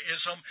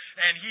Judaism,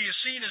 and he is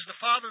seen as the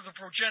father, the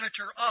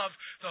progenitor of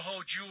the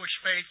whole Jewish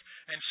faith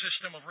and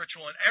system of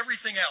ritual and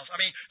everything else. I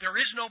mean, there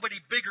is nobody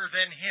bigger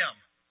than him.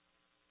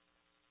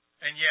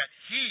 And yet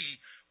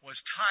he was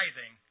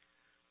tithing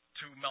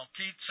to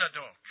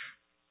Melchizedek.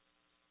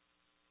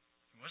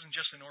 He wasn't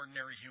just an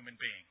ordinary human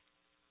being.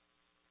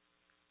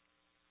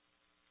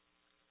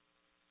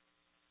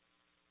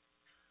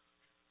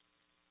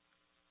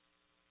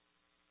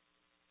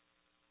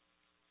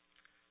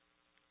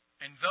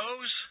 And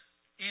those,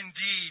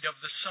 indeed, of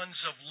the sons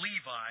of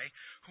Levi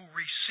who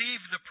receive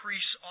the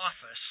priest's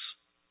office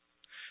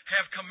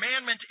have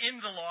commandment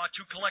in the law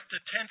to collect a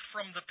tenth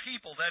from the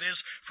people, that is,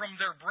 from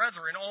their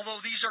brethren,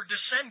 although these are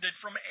descended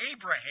from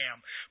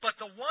Abraham. But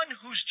the one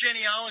whose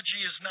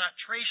genealogy is not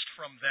traced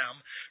from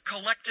them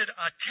collected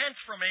a tenth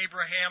from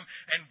Abraham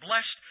and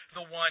blessed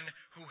the one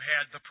who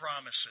had the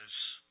promises.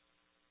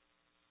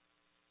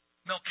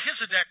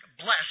 Melchizedek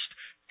blessed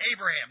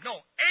Abraham.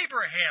 No,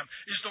 Abraham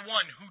is the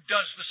one who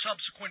does the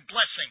subsequent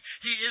blessing.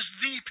 He is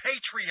the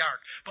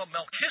patriarch, but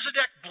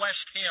Melchizedek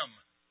blessed him.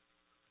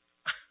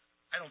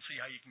 I don't see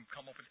how you can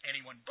come up with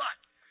anyone but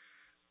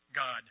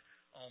God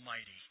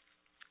Almighty.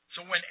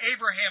 So when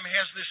Abraham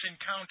has this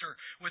encounter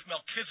with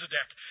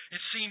Melchizedek,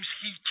 it seems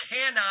he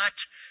cannot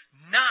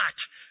not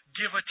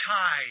give a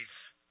tithe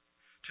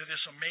to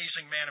this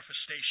amazing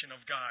manifestation of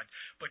God.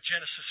 But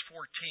Genesis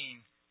 14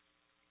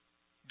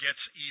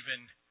 gets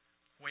even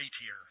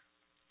weightier.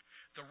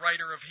 The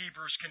writer of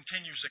Hebrews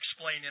continues to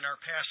explain in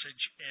our passage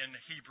in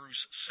Hebrews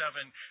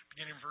 7,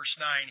 beginning in verse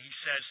 9, he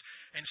says,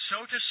 and so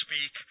to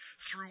speak,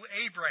 through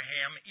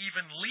Abraham,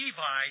 even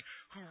Levi,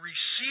 who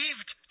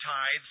received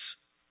tithes,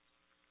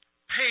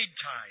 paid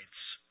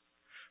tithes,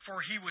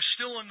 for he was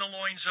still in the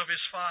loins of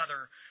his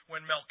father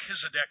when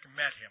Melchizedek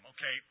met him.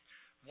 Okay,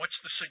 what's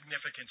the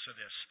significance of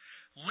this?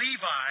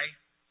 Levi,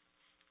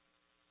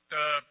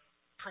 the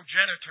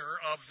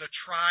progenitor of the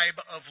tribe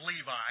of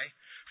Levi,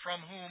 from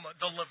whom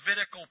the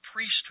Levitical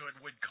priesthood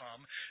would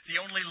come. The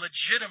only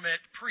legitimate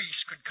priest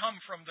could come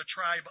from the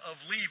tribe of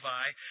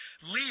Levi.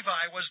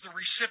 Levi was the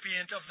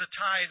recipient of the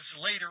tithes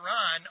later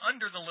on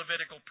under the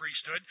Levitical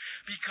priesthood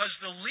because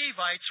the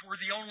Levites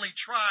were the only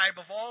tribe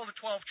of all the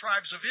 12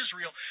 tribes of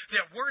Israel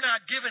that were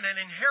not given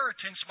an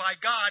inheritance by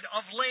God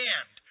of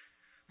land,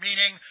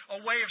 meaning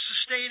a way of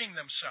sustaining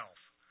themselves,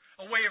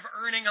 a way of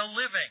earning a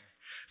living.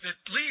 The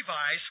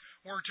Levites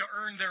were to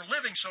earn their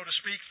living, so to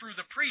speak, through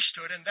the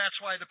priesthood, and that's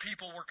why the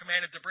people were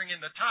commanded to bring in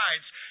the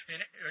tithes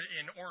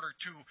in order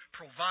to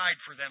provide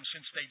for them,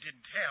 since they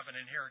didn't have an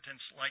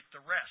inheritance like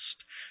the rest.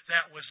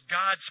 That was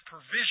God's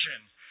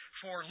provision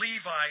for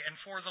Levi and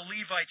for the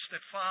Levites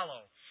that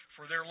follow,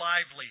 for their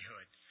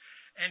livelihood.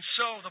 And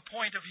so the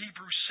point of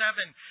Hebrews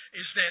 7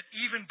 is that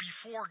even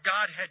before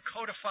God had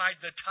codified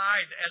the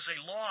tithe as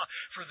a law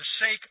for the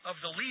sake of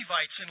the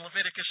Levites in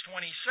Leviticus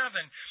 27,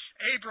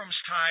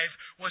 Abram's tithe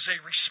was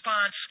a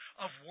response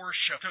of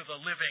worship to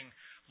the living,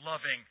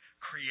 loving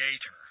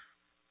Creator.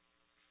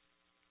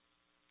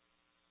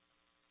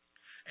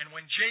 And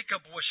when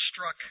Jacob was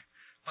struck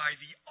by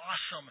the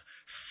awesome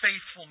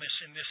faithfulness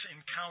in this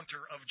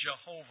encounter of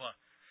Jehovah,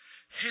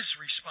 his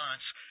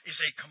response is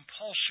a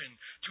compulsion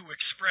to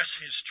express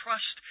his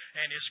trust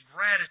and his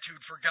gratitude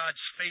for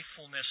God's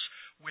faithfulness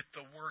with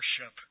the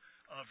worship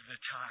of the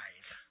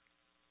tithe.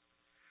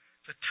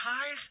 The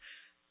tithe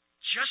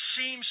just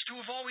seems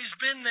to have always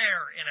been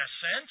there, in a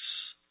sense,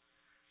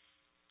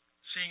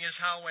 seeing as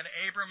how when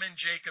Abram and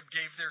Jacob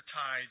gave their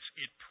tithes,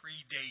 it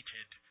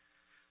predated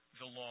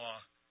the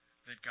law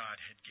that God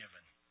had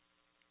given.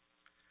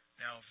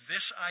 Now,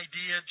 this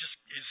idea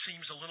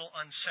seems a little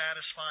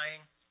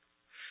unsatisfying.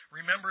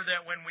 Remember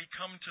that when we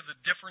come to the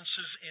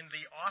differences in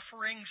the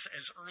offerings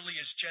as early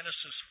as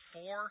Genesis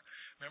 4,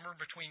 remember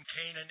between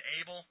Cain and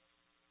Abel,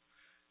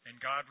 and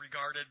God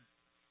regarded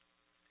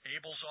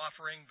Abel's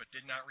offering but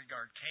did not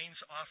regard Cain's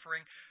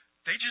offering.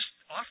 They just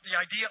off the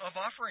idea of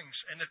offerings,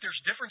 and that there's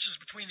differences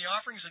between the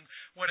offerings and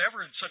whatever,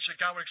 such that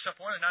God would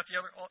accept one and not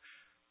the other.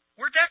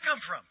 Where'd that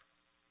come from?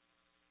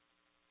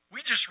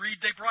 We just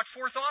read they brought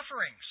forth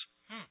offerings.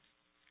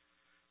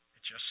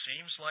 It just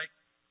seems like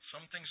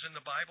some things in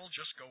the Bible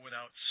just go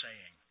without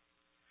saying.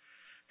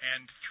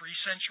 And 3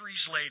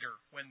 centuries later,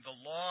 when the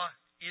law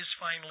is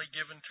finally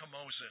given to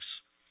Moses,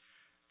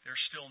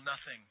 there's still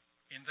nothing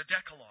in the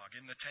Decalogue,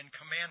 in the 10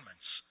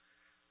 Commandments,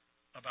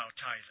 about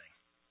tithing.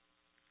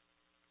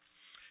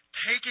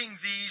 Taking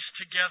these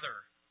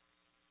together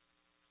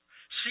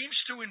seems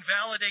to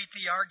invalidate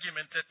the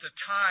argument that the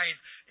tithe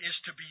is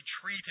to be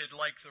treated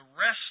like the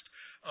rest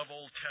of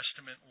Old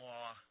Testament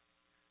law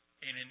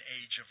in an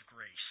age of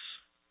grace.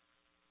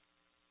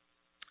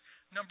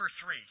 Number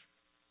 3,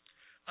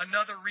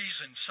 another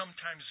reason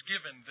sometimes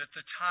given that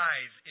the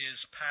tithe is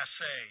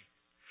passé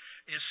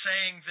is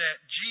saying that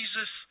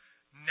Jesus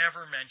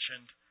never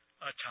mentioned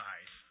a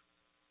tithe.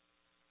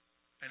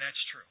 And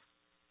that's true.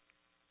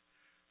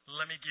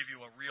 Let me give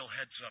you a real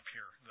heads up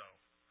here, though.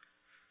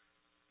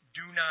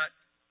 Do not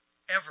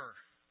ever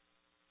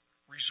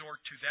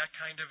resort to that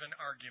kind of an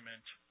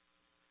argument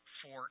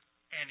for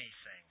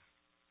anything.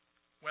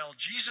 Well,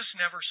 Jesus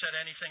never said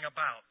anything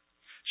about.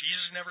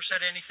 Jesus never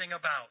said anything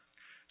about.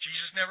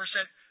 Jesus never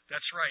said,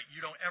 that's right, you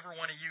don't ever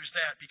want to use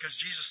that because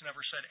Jesus never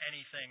said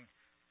anything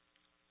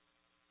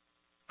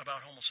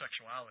about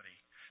homosexuality.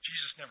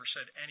 Jesus never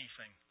said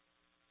anything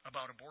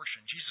about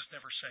abortion. Jesus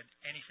never said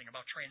anything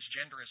about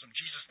transgenderism.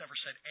 Jesus never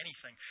said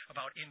anything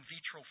about in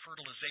vitro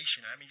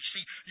fertilization. I mean, you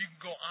see, you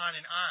can go on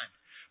and on.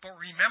 But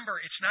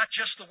remember, it's not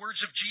just the words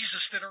of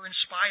Jesus that are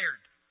inspired.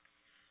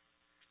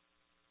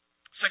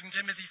 2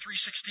 Timothy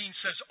 3:16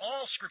 says,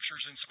 all Scripture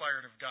is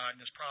inspired of God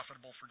and is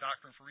profitable for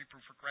doctrine, for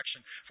reproof, for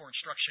correction, for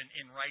instruction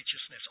in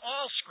righteousness.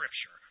 All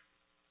Scripture.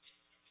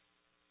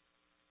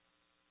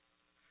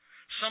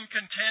 Some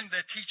contend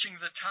that teaching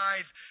the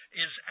tithe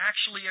is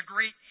actually a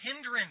great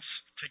hindrance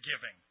to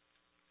giving.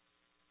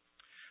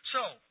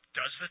 So,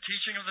 does the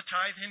teaching of the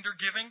tithe hinder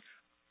giving?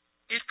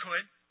 It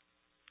could.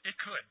 It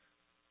could.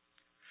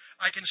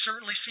 I can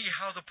certainly see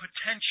how the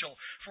potential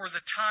for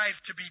the tithe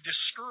to be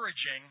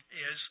discouraging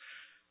is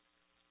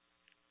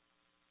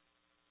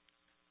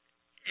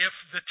if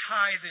the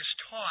tithe is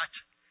taught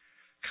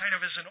kind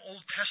of as an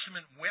Old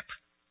Testament whip.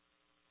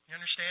 You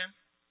understand?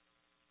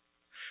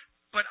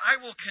 But I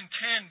will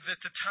contend that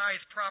the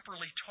tithe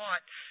properly taught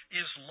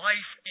is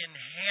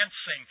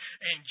life-enhancing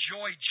and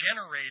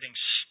joy-generating,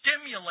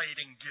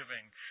 stimulating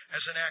giving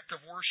as an act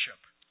of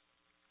worship.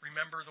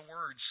 Remember the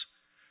words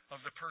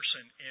of the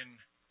person in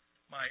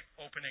my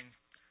opening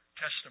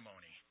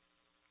testimony.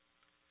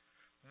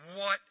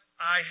 What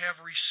I have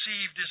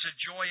received is a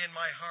joy in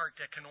my heart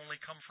that can only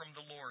come from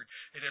the Lord.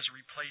 It has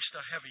replaced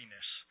a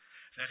heaviness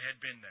that had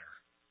been there.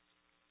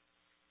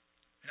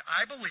 And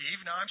I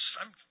believe, now I'm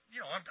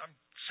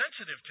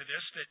sensitive to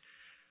this, that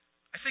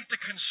I think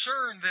the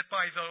concern that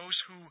by those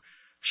who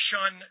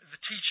shun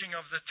the teaching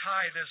of the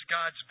tithe as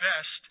God's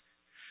best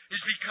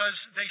is because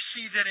they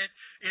see that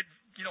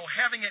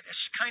having it as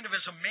kind of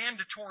as a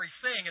mandatory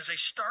thing, as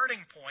a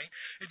starting point,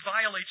 it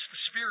violates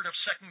the spirit of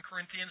 2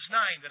 Corinthians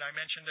 9 that I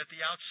mentioned at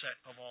the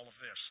outset of all of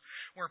this,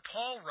 where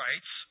Paul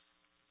writes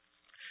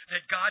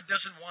that God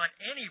doesn't want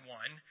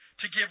anyone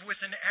to give with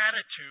an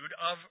attitude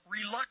of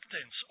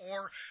reluctance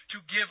or to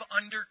give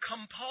under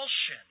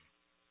compulsion.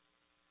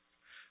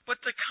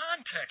 But the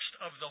context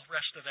of the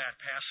rest of that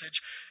passage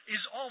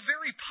is all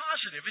very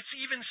positive. It's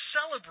even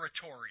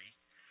celebratory.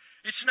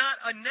 It's not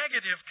a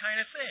negative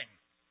kind of thing.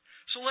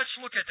 So let's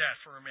look at that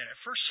for a minute.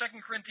 First,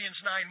 2 Corinthians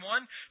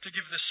 9:1, to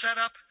give the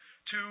setup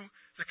to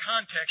the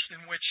context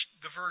in which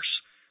the verse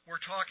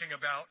we're talking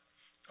about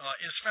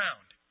is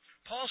found.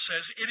 Paul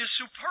says, it is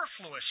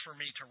superfluous for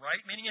me to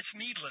write, meaning it's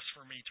needless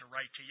for me to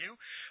write to you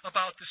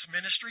about this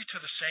ministry to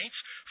the saints,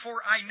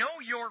 for I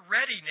know your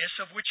readiness,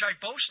 of which I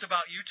boast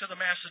about you to the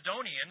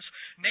Macedonians,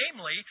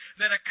 namely,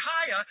 that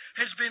Achaia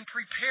has been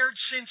prepared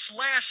since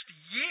last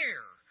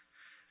year,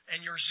 and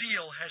your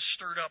zeal has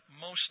stirred up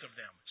most of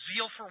them.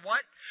 Zeal for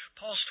what?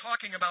 Paul's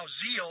talking about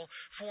zeal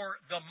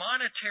for the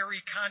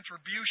monetary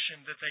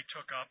contribution that they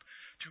took up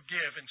to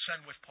give and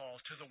send with Paul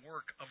to the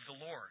work of the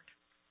Lord.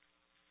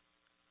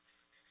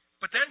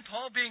 But then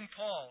Paul being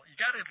Paul, you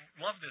got to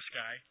love this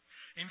guy.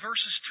 In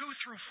verses 2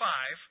 through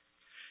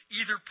 5,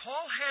 either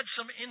Paul had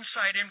some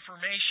inside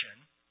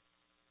information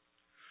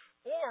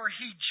or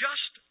he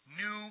just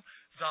knew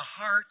the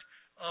heart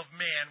of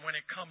man when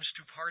it comes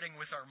to parting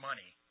with our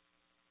money.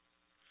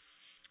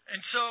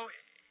 And so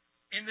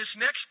in this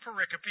next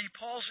pericope,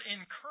 Paul's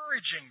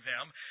encouraging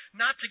them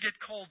not to get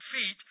cold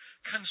feet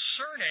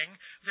concerning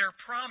their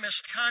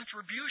promised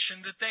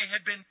contribution that they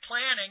had been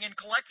planning and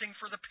collecting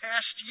for the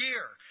past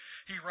year.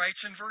 He writes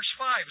in verse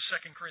 5 of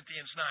 2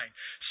 Corinthians 9,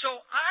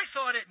 so I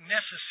thought it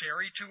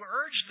necessary to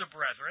urge the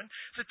brethren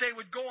that they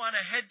would go on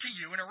ahead to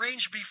you and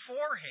arrange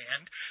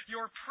beforehand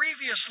your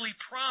previously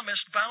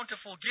promised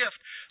bountiful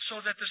gift, so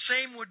that the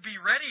same would be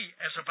ready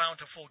as a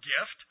bountiful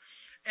gift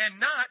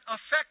and not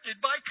affected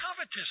by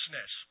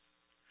covetousness.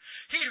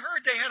 He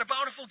heard they had a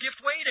bountiful gift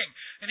waiting,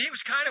 and he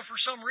was kind of,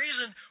 for some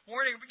reason,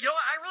 warning,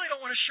 I really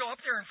don't want to show up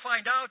there and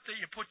find out that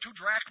you put 2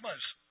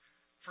 drachmas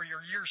for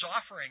your year's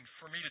offering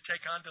for me to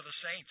take on to the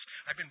saints.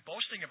 I've been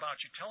boasting about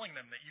you, telling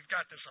them that you've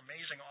got this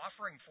amazing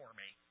offering for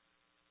me.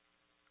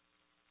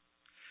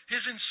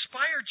 His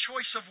inspired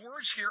choice of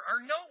words here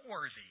are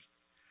noteworthy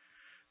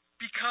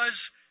because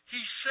he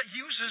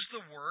uses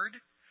the word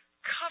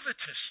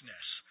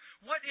covetousness.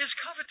 What is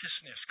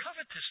covetousness?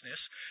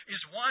 Covetousness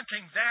is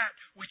wanting that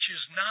which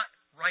is not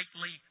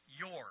rightly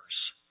yours.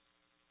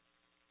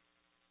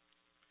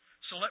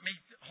 So let me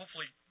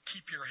hopefully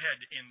keep your head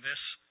in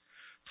this.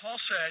 Paul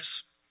says,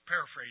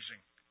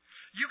 paraphrasing,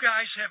 you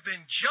guys have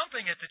been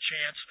jumping at the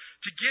chance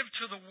to give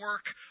to the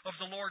work of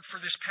the Lord for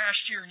this past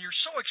year, and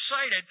you're so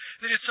excited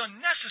that it's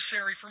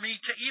unnecessary for me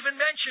to even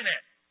mention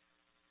it.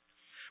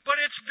 But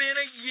it's been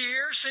a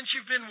year since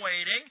you've been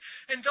waiting,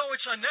 and though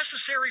it's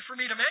unnecessary for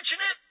me to mention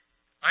it,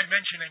 I'm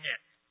mentioning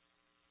it.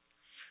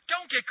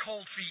 Don't get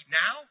cold feet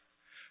now.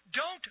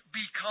 Don't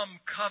become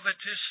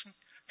covetous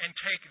and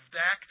take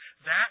back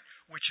that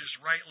which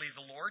is rightly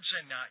the Lord's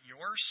and not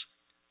yours,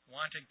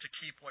 wanting to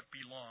keep what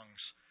belongs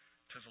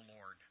to the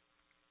Lord.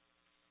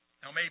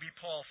 Now maybe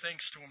Paul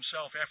thinks to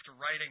himself after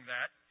writing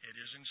that, it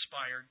is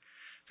inspired,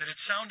 that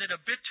it sounded a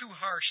bit too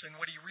harsh than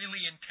what he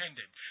really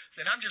intended.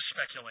 Then I'm just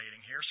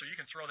speculating here, so you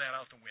can throw that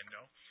out the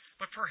window,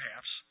 but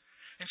perhaps.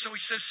 And so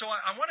he says, so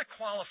I want to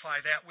qualify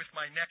that with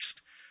my next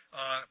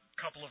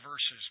couple of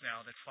verses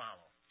now that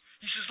follow.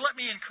 He says, let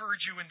me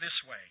encourage you in this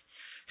way.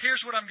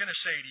 Here's what I'm going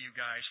to say to you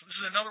guys. This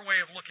is another way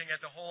of looking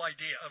at the whole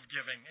idea of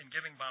giving and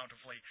giving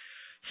bountifully.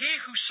 He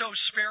who sows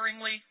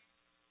sparingly,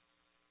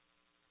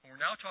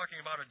 we're now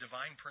talking about a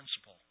divine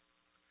principle.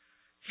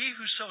 He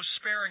who sows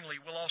sparingly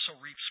will also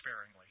reap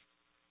sparingly.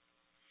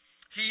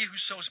 He who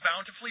sows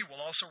bountifully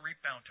will also reap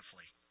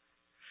bountifully.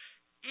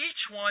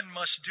 Each one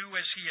must do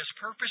as he has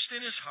purposed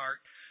in his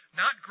heart,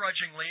 not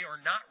grudgingly or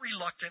not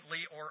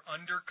reluctantly or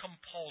under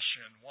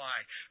compulsion.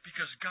 Why?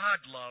 Because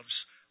God loves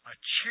a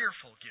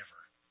cheerful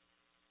giver.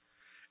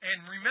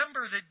 And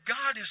remember that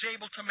God is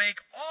able to make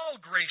all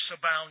grace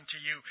abound to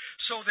you,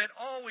 so that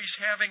always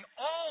having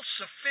all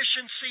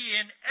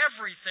sufficiency in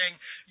everything,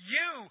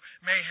 you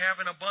may have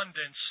an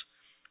abundance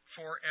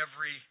for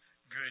every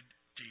good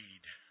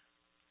deed.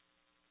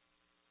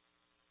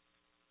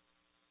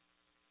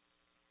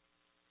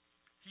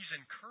 He's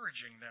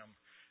encouraging them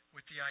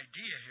with the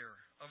idea here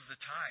of the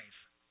tithe.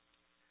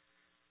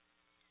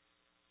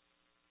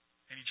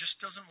 And he just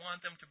doesn't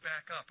want them to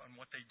back up on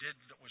what they did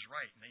that was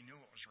right, and they knew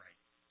it was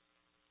right.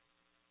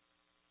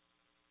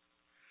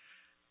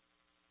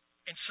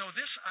 And so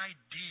this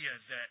idea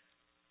that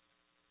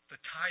the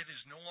tithe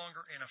is no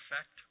longer in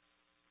effect,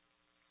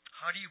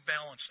 how do you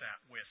balance that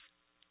with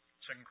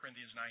 2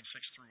 Corinthians 9,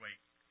 6 through 8?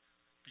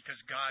 Because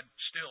God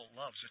still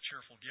loves a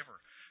cheerful giver.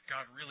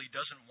 God really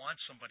doesn't want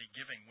somebody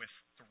giving with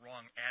the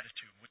wrong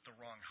attitude, with the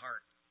wrong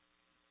heart.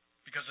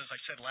 Because as I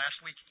said last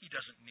week, He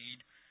doesn't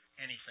need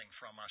anything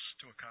from us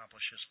to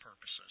accomplish His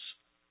purposes.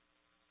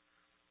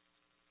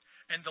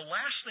 And the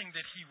last thing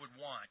that He would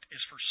want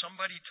is for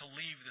somebody to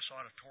leave this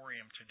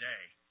auditorium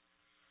today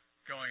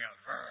going out,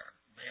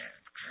 man,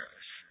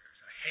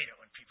 I hate it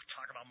when people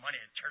talk about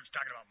money in church,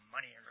 talking about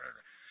money.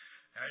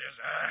 I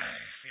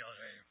feel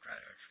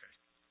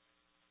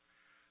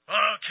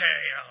okay,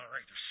 I'll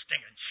write the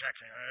stinking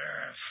checks.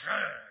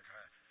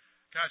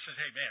 God says,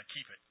 hey, man,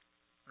 keep it.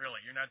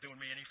 Really, you're not doing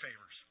me any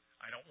favors.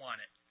 I don't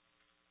want it.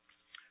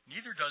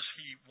 Neither does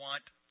He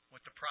want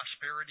what the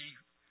prosperity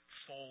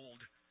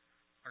fold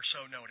are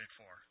so noted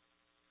for.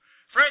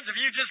 Friends, if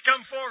you just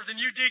come forward and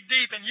you dig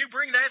deep and you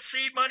bring that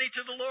seed money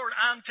to the Lord,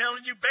 I'm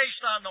telling you,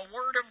 based on the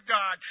Word of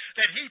God,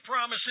 that He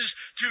promises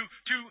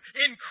to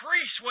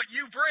increase what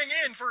you bring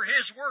in for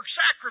His work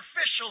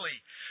sacrificially.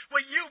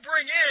 What you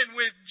bring in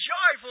with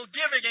joyful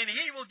giving, and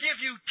He will give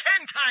you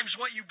 10 times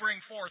what you bring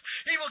forth.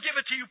 He will give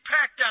it to you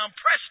packed down,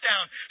 pressed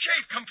down,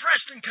 shaved,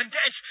 compressed, and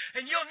condensed,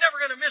 and you're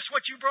never going to miss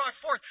what you brought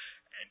forth.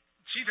 And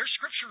see, there's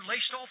Scripture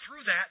laced all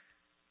through that.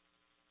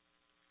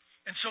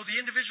 And so the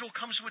individual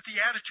comes with the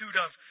attitude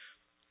of,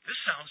 this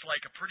sounds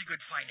like a pretty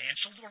good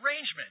financial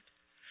arrangement.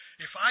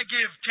 If I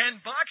give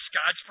 $10,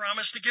 God's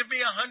promised to give me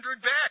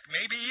 100 back,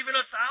 maybe even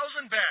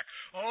 1,000 back.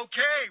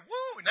 Okay,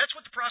 woo! And that's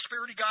what the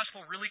prosperity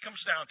gospel really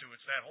comes down to.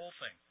 It's that whole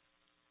thing.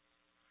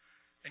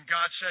 And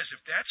God says,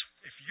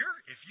 if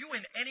you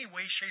in any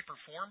way, shape,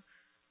 or form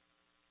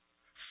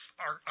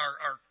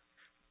are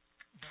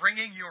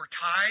bringing your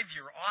tithe,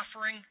 your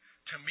offering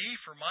to me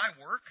for my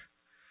work,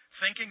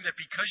 thinking that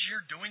because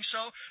you're doing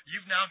so,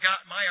 you've now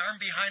got my arm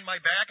behind my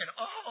back and,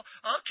 oh,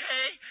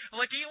 okay,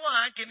 what do you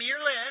want? Give me your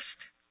list.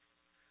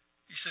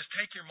 He says,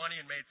 take your money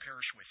and may it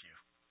perish with you.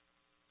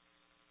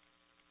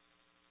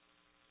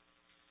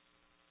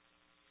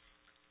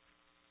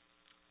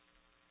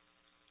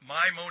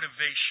 My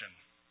motivation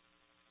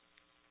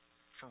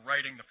for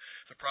writing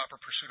the Proper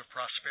Pursuit of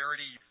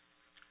Prosperity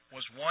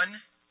was, one,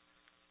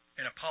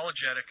 an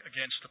apologetic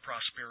against the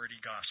prosperity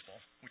gospel,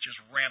 which is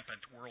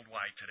rampant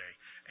worldwide today,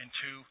 and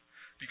two,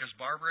 because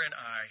Barbara and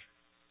I,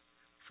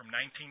 from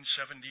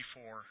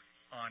 1974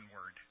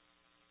 onward,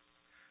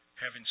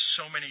 have in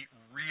so many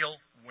real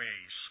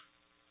ways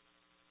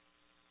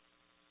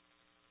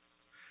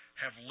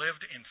have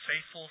lived in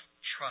faithful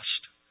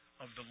trust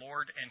of the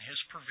Lord and His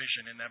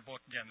provision in that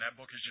book. Again, that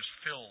book is just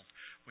filled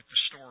with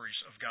the stories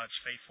of God's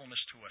faithfulness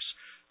to us.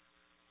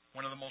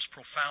 One of the most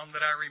profound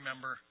that I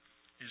remember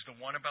is the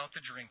one about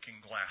the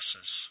drinking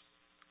glasses.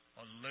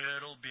 A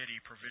little bitty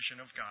provision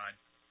of God.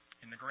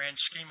 In the grand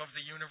scheme of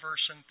the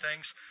universe and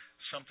things,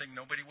 something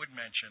nobody would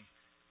mention.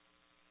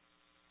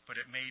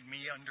 But it made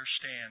me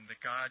understand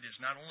that God is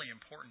not only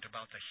important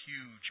about the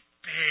huge,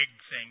 big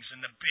things and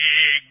the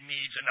big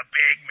needs and the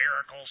big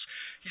miracles,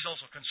 He's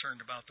also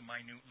concerned about the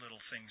minute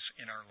little things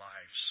in our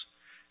lives.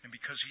 And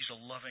because He's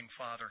a loving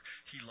Father,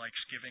 He likes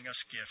giving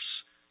us gifts.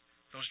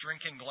 Those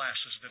drinking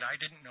glasses that I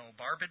didn't know,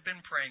 Barb had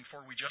been praying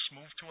for. We just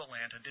moved to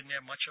Atlanta, didn't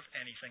have much of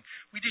anything.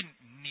 We didn't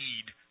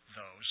need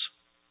those.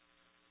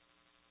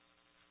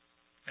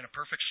 And a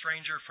perfect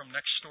stranger from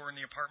next door in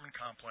the apartment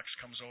complex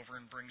comes over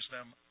and brings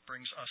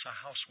us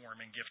a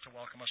housewarming gift to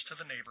welcome us to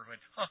the neighborhood.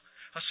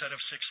 A set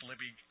of 6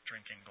 Libby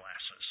drinking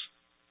glasses.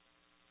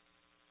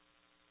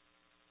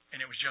 And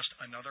it was just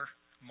another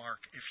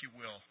mark, if you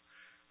will,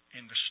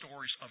 in the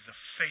stories of the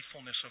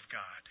faithfulness of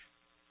God.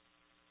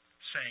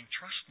 Saying,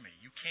 trust me,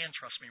 you can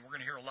trust me. We're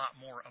going to hear a lot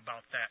more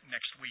about that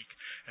next week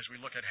as we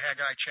look at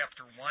Haggai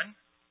chapter 1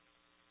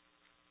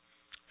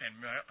 and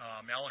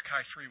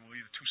Malachi 3 will be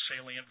the 2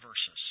 salient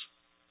verses.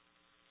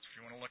 So if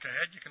you want to look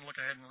ahead, you can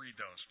look ahead and read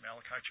those.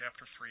 Malachi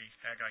chapter 3,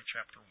 Haggai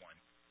chapter 1.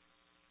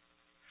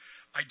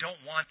 I don't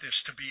want this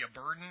to be a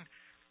burden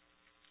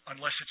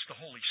unless it's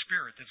the Holy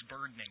Spirit that's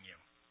burdening you.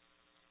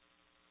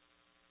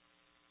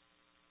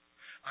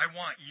 I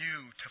want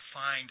you to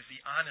find the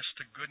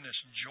honest-to-goodness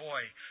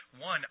joy,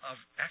 one, of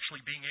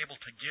actually being able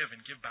to give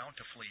and give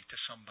bountifully to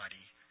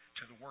somebody,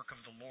 to the work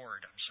of the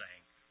Lord, I'm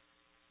saying.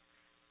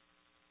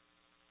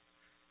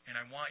 And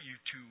I want you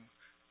to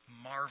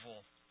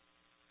marvel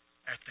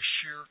at the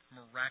sheer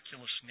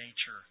miraculous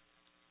nature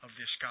of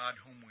this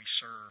God whom we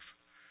serve,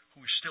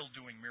 who is still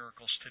doing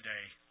miracles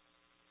today,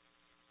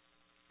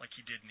 like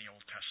He did in the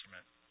Old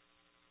Testament.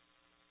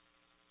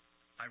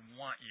 I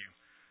want you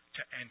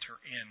to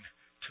enter in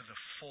to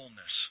the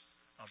fullness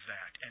of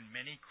that. And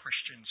many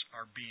Christians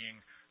are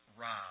being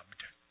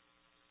robbed.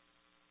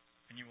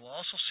 And you will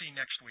also see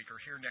next week, or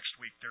hear next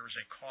week, there is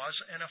a cause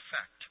and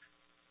effect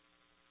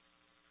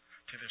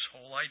to this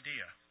whole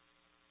idea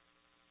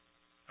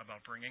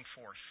about bringing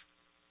forth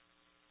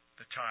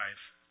the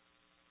tithe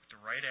with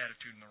the right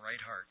attitude and the right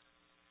heart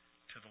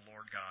to the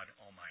Lord God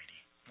Almighty.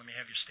 Let me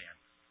have you stand.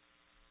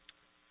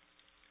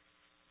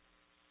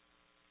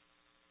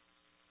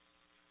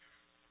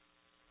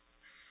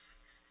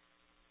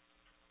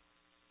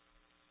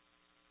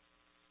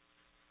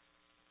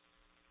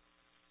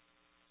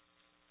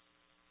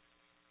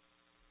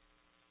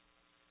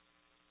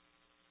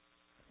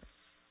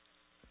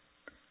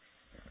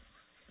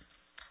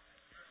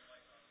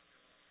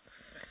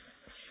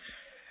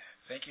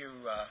 Thank you,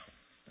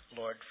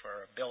 Lord,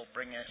 for Bill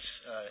bringing us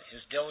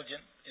his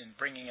diligence in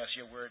bringing us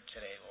your word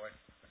today, Lord.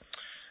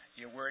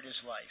 Your word is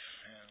life,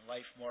 and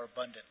life more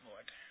abundant,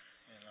 Lord.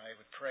 And I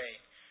would pray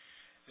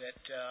that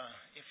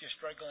if you're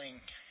struggling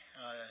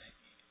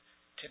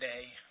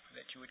today,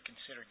 that you would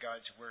consider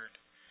God's word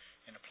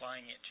and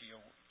applying it to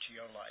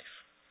your life.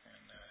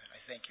 And I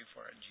thank you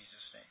for it in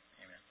Jesus'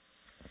 name. Amen.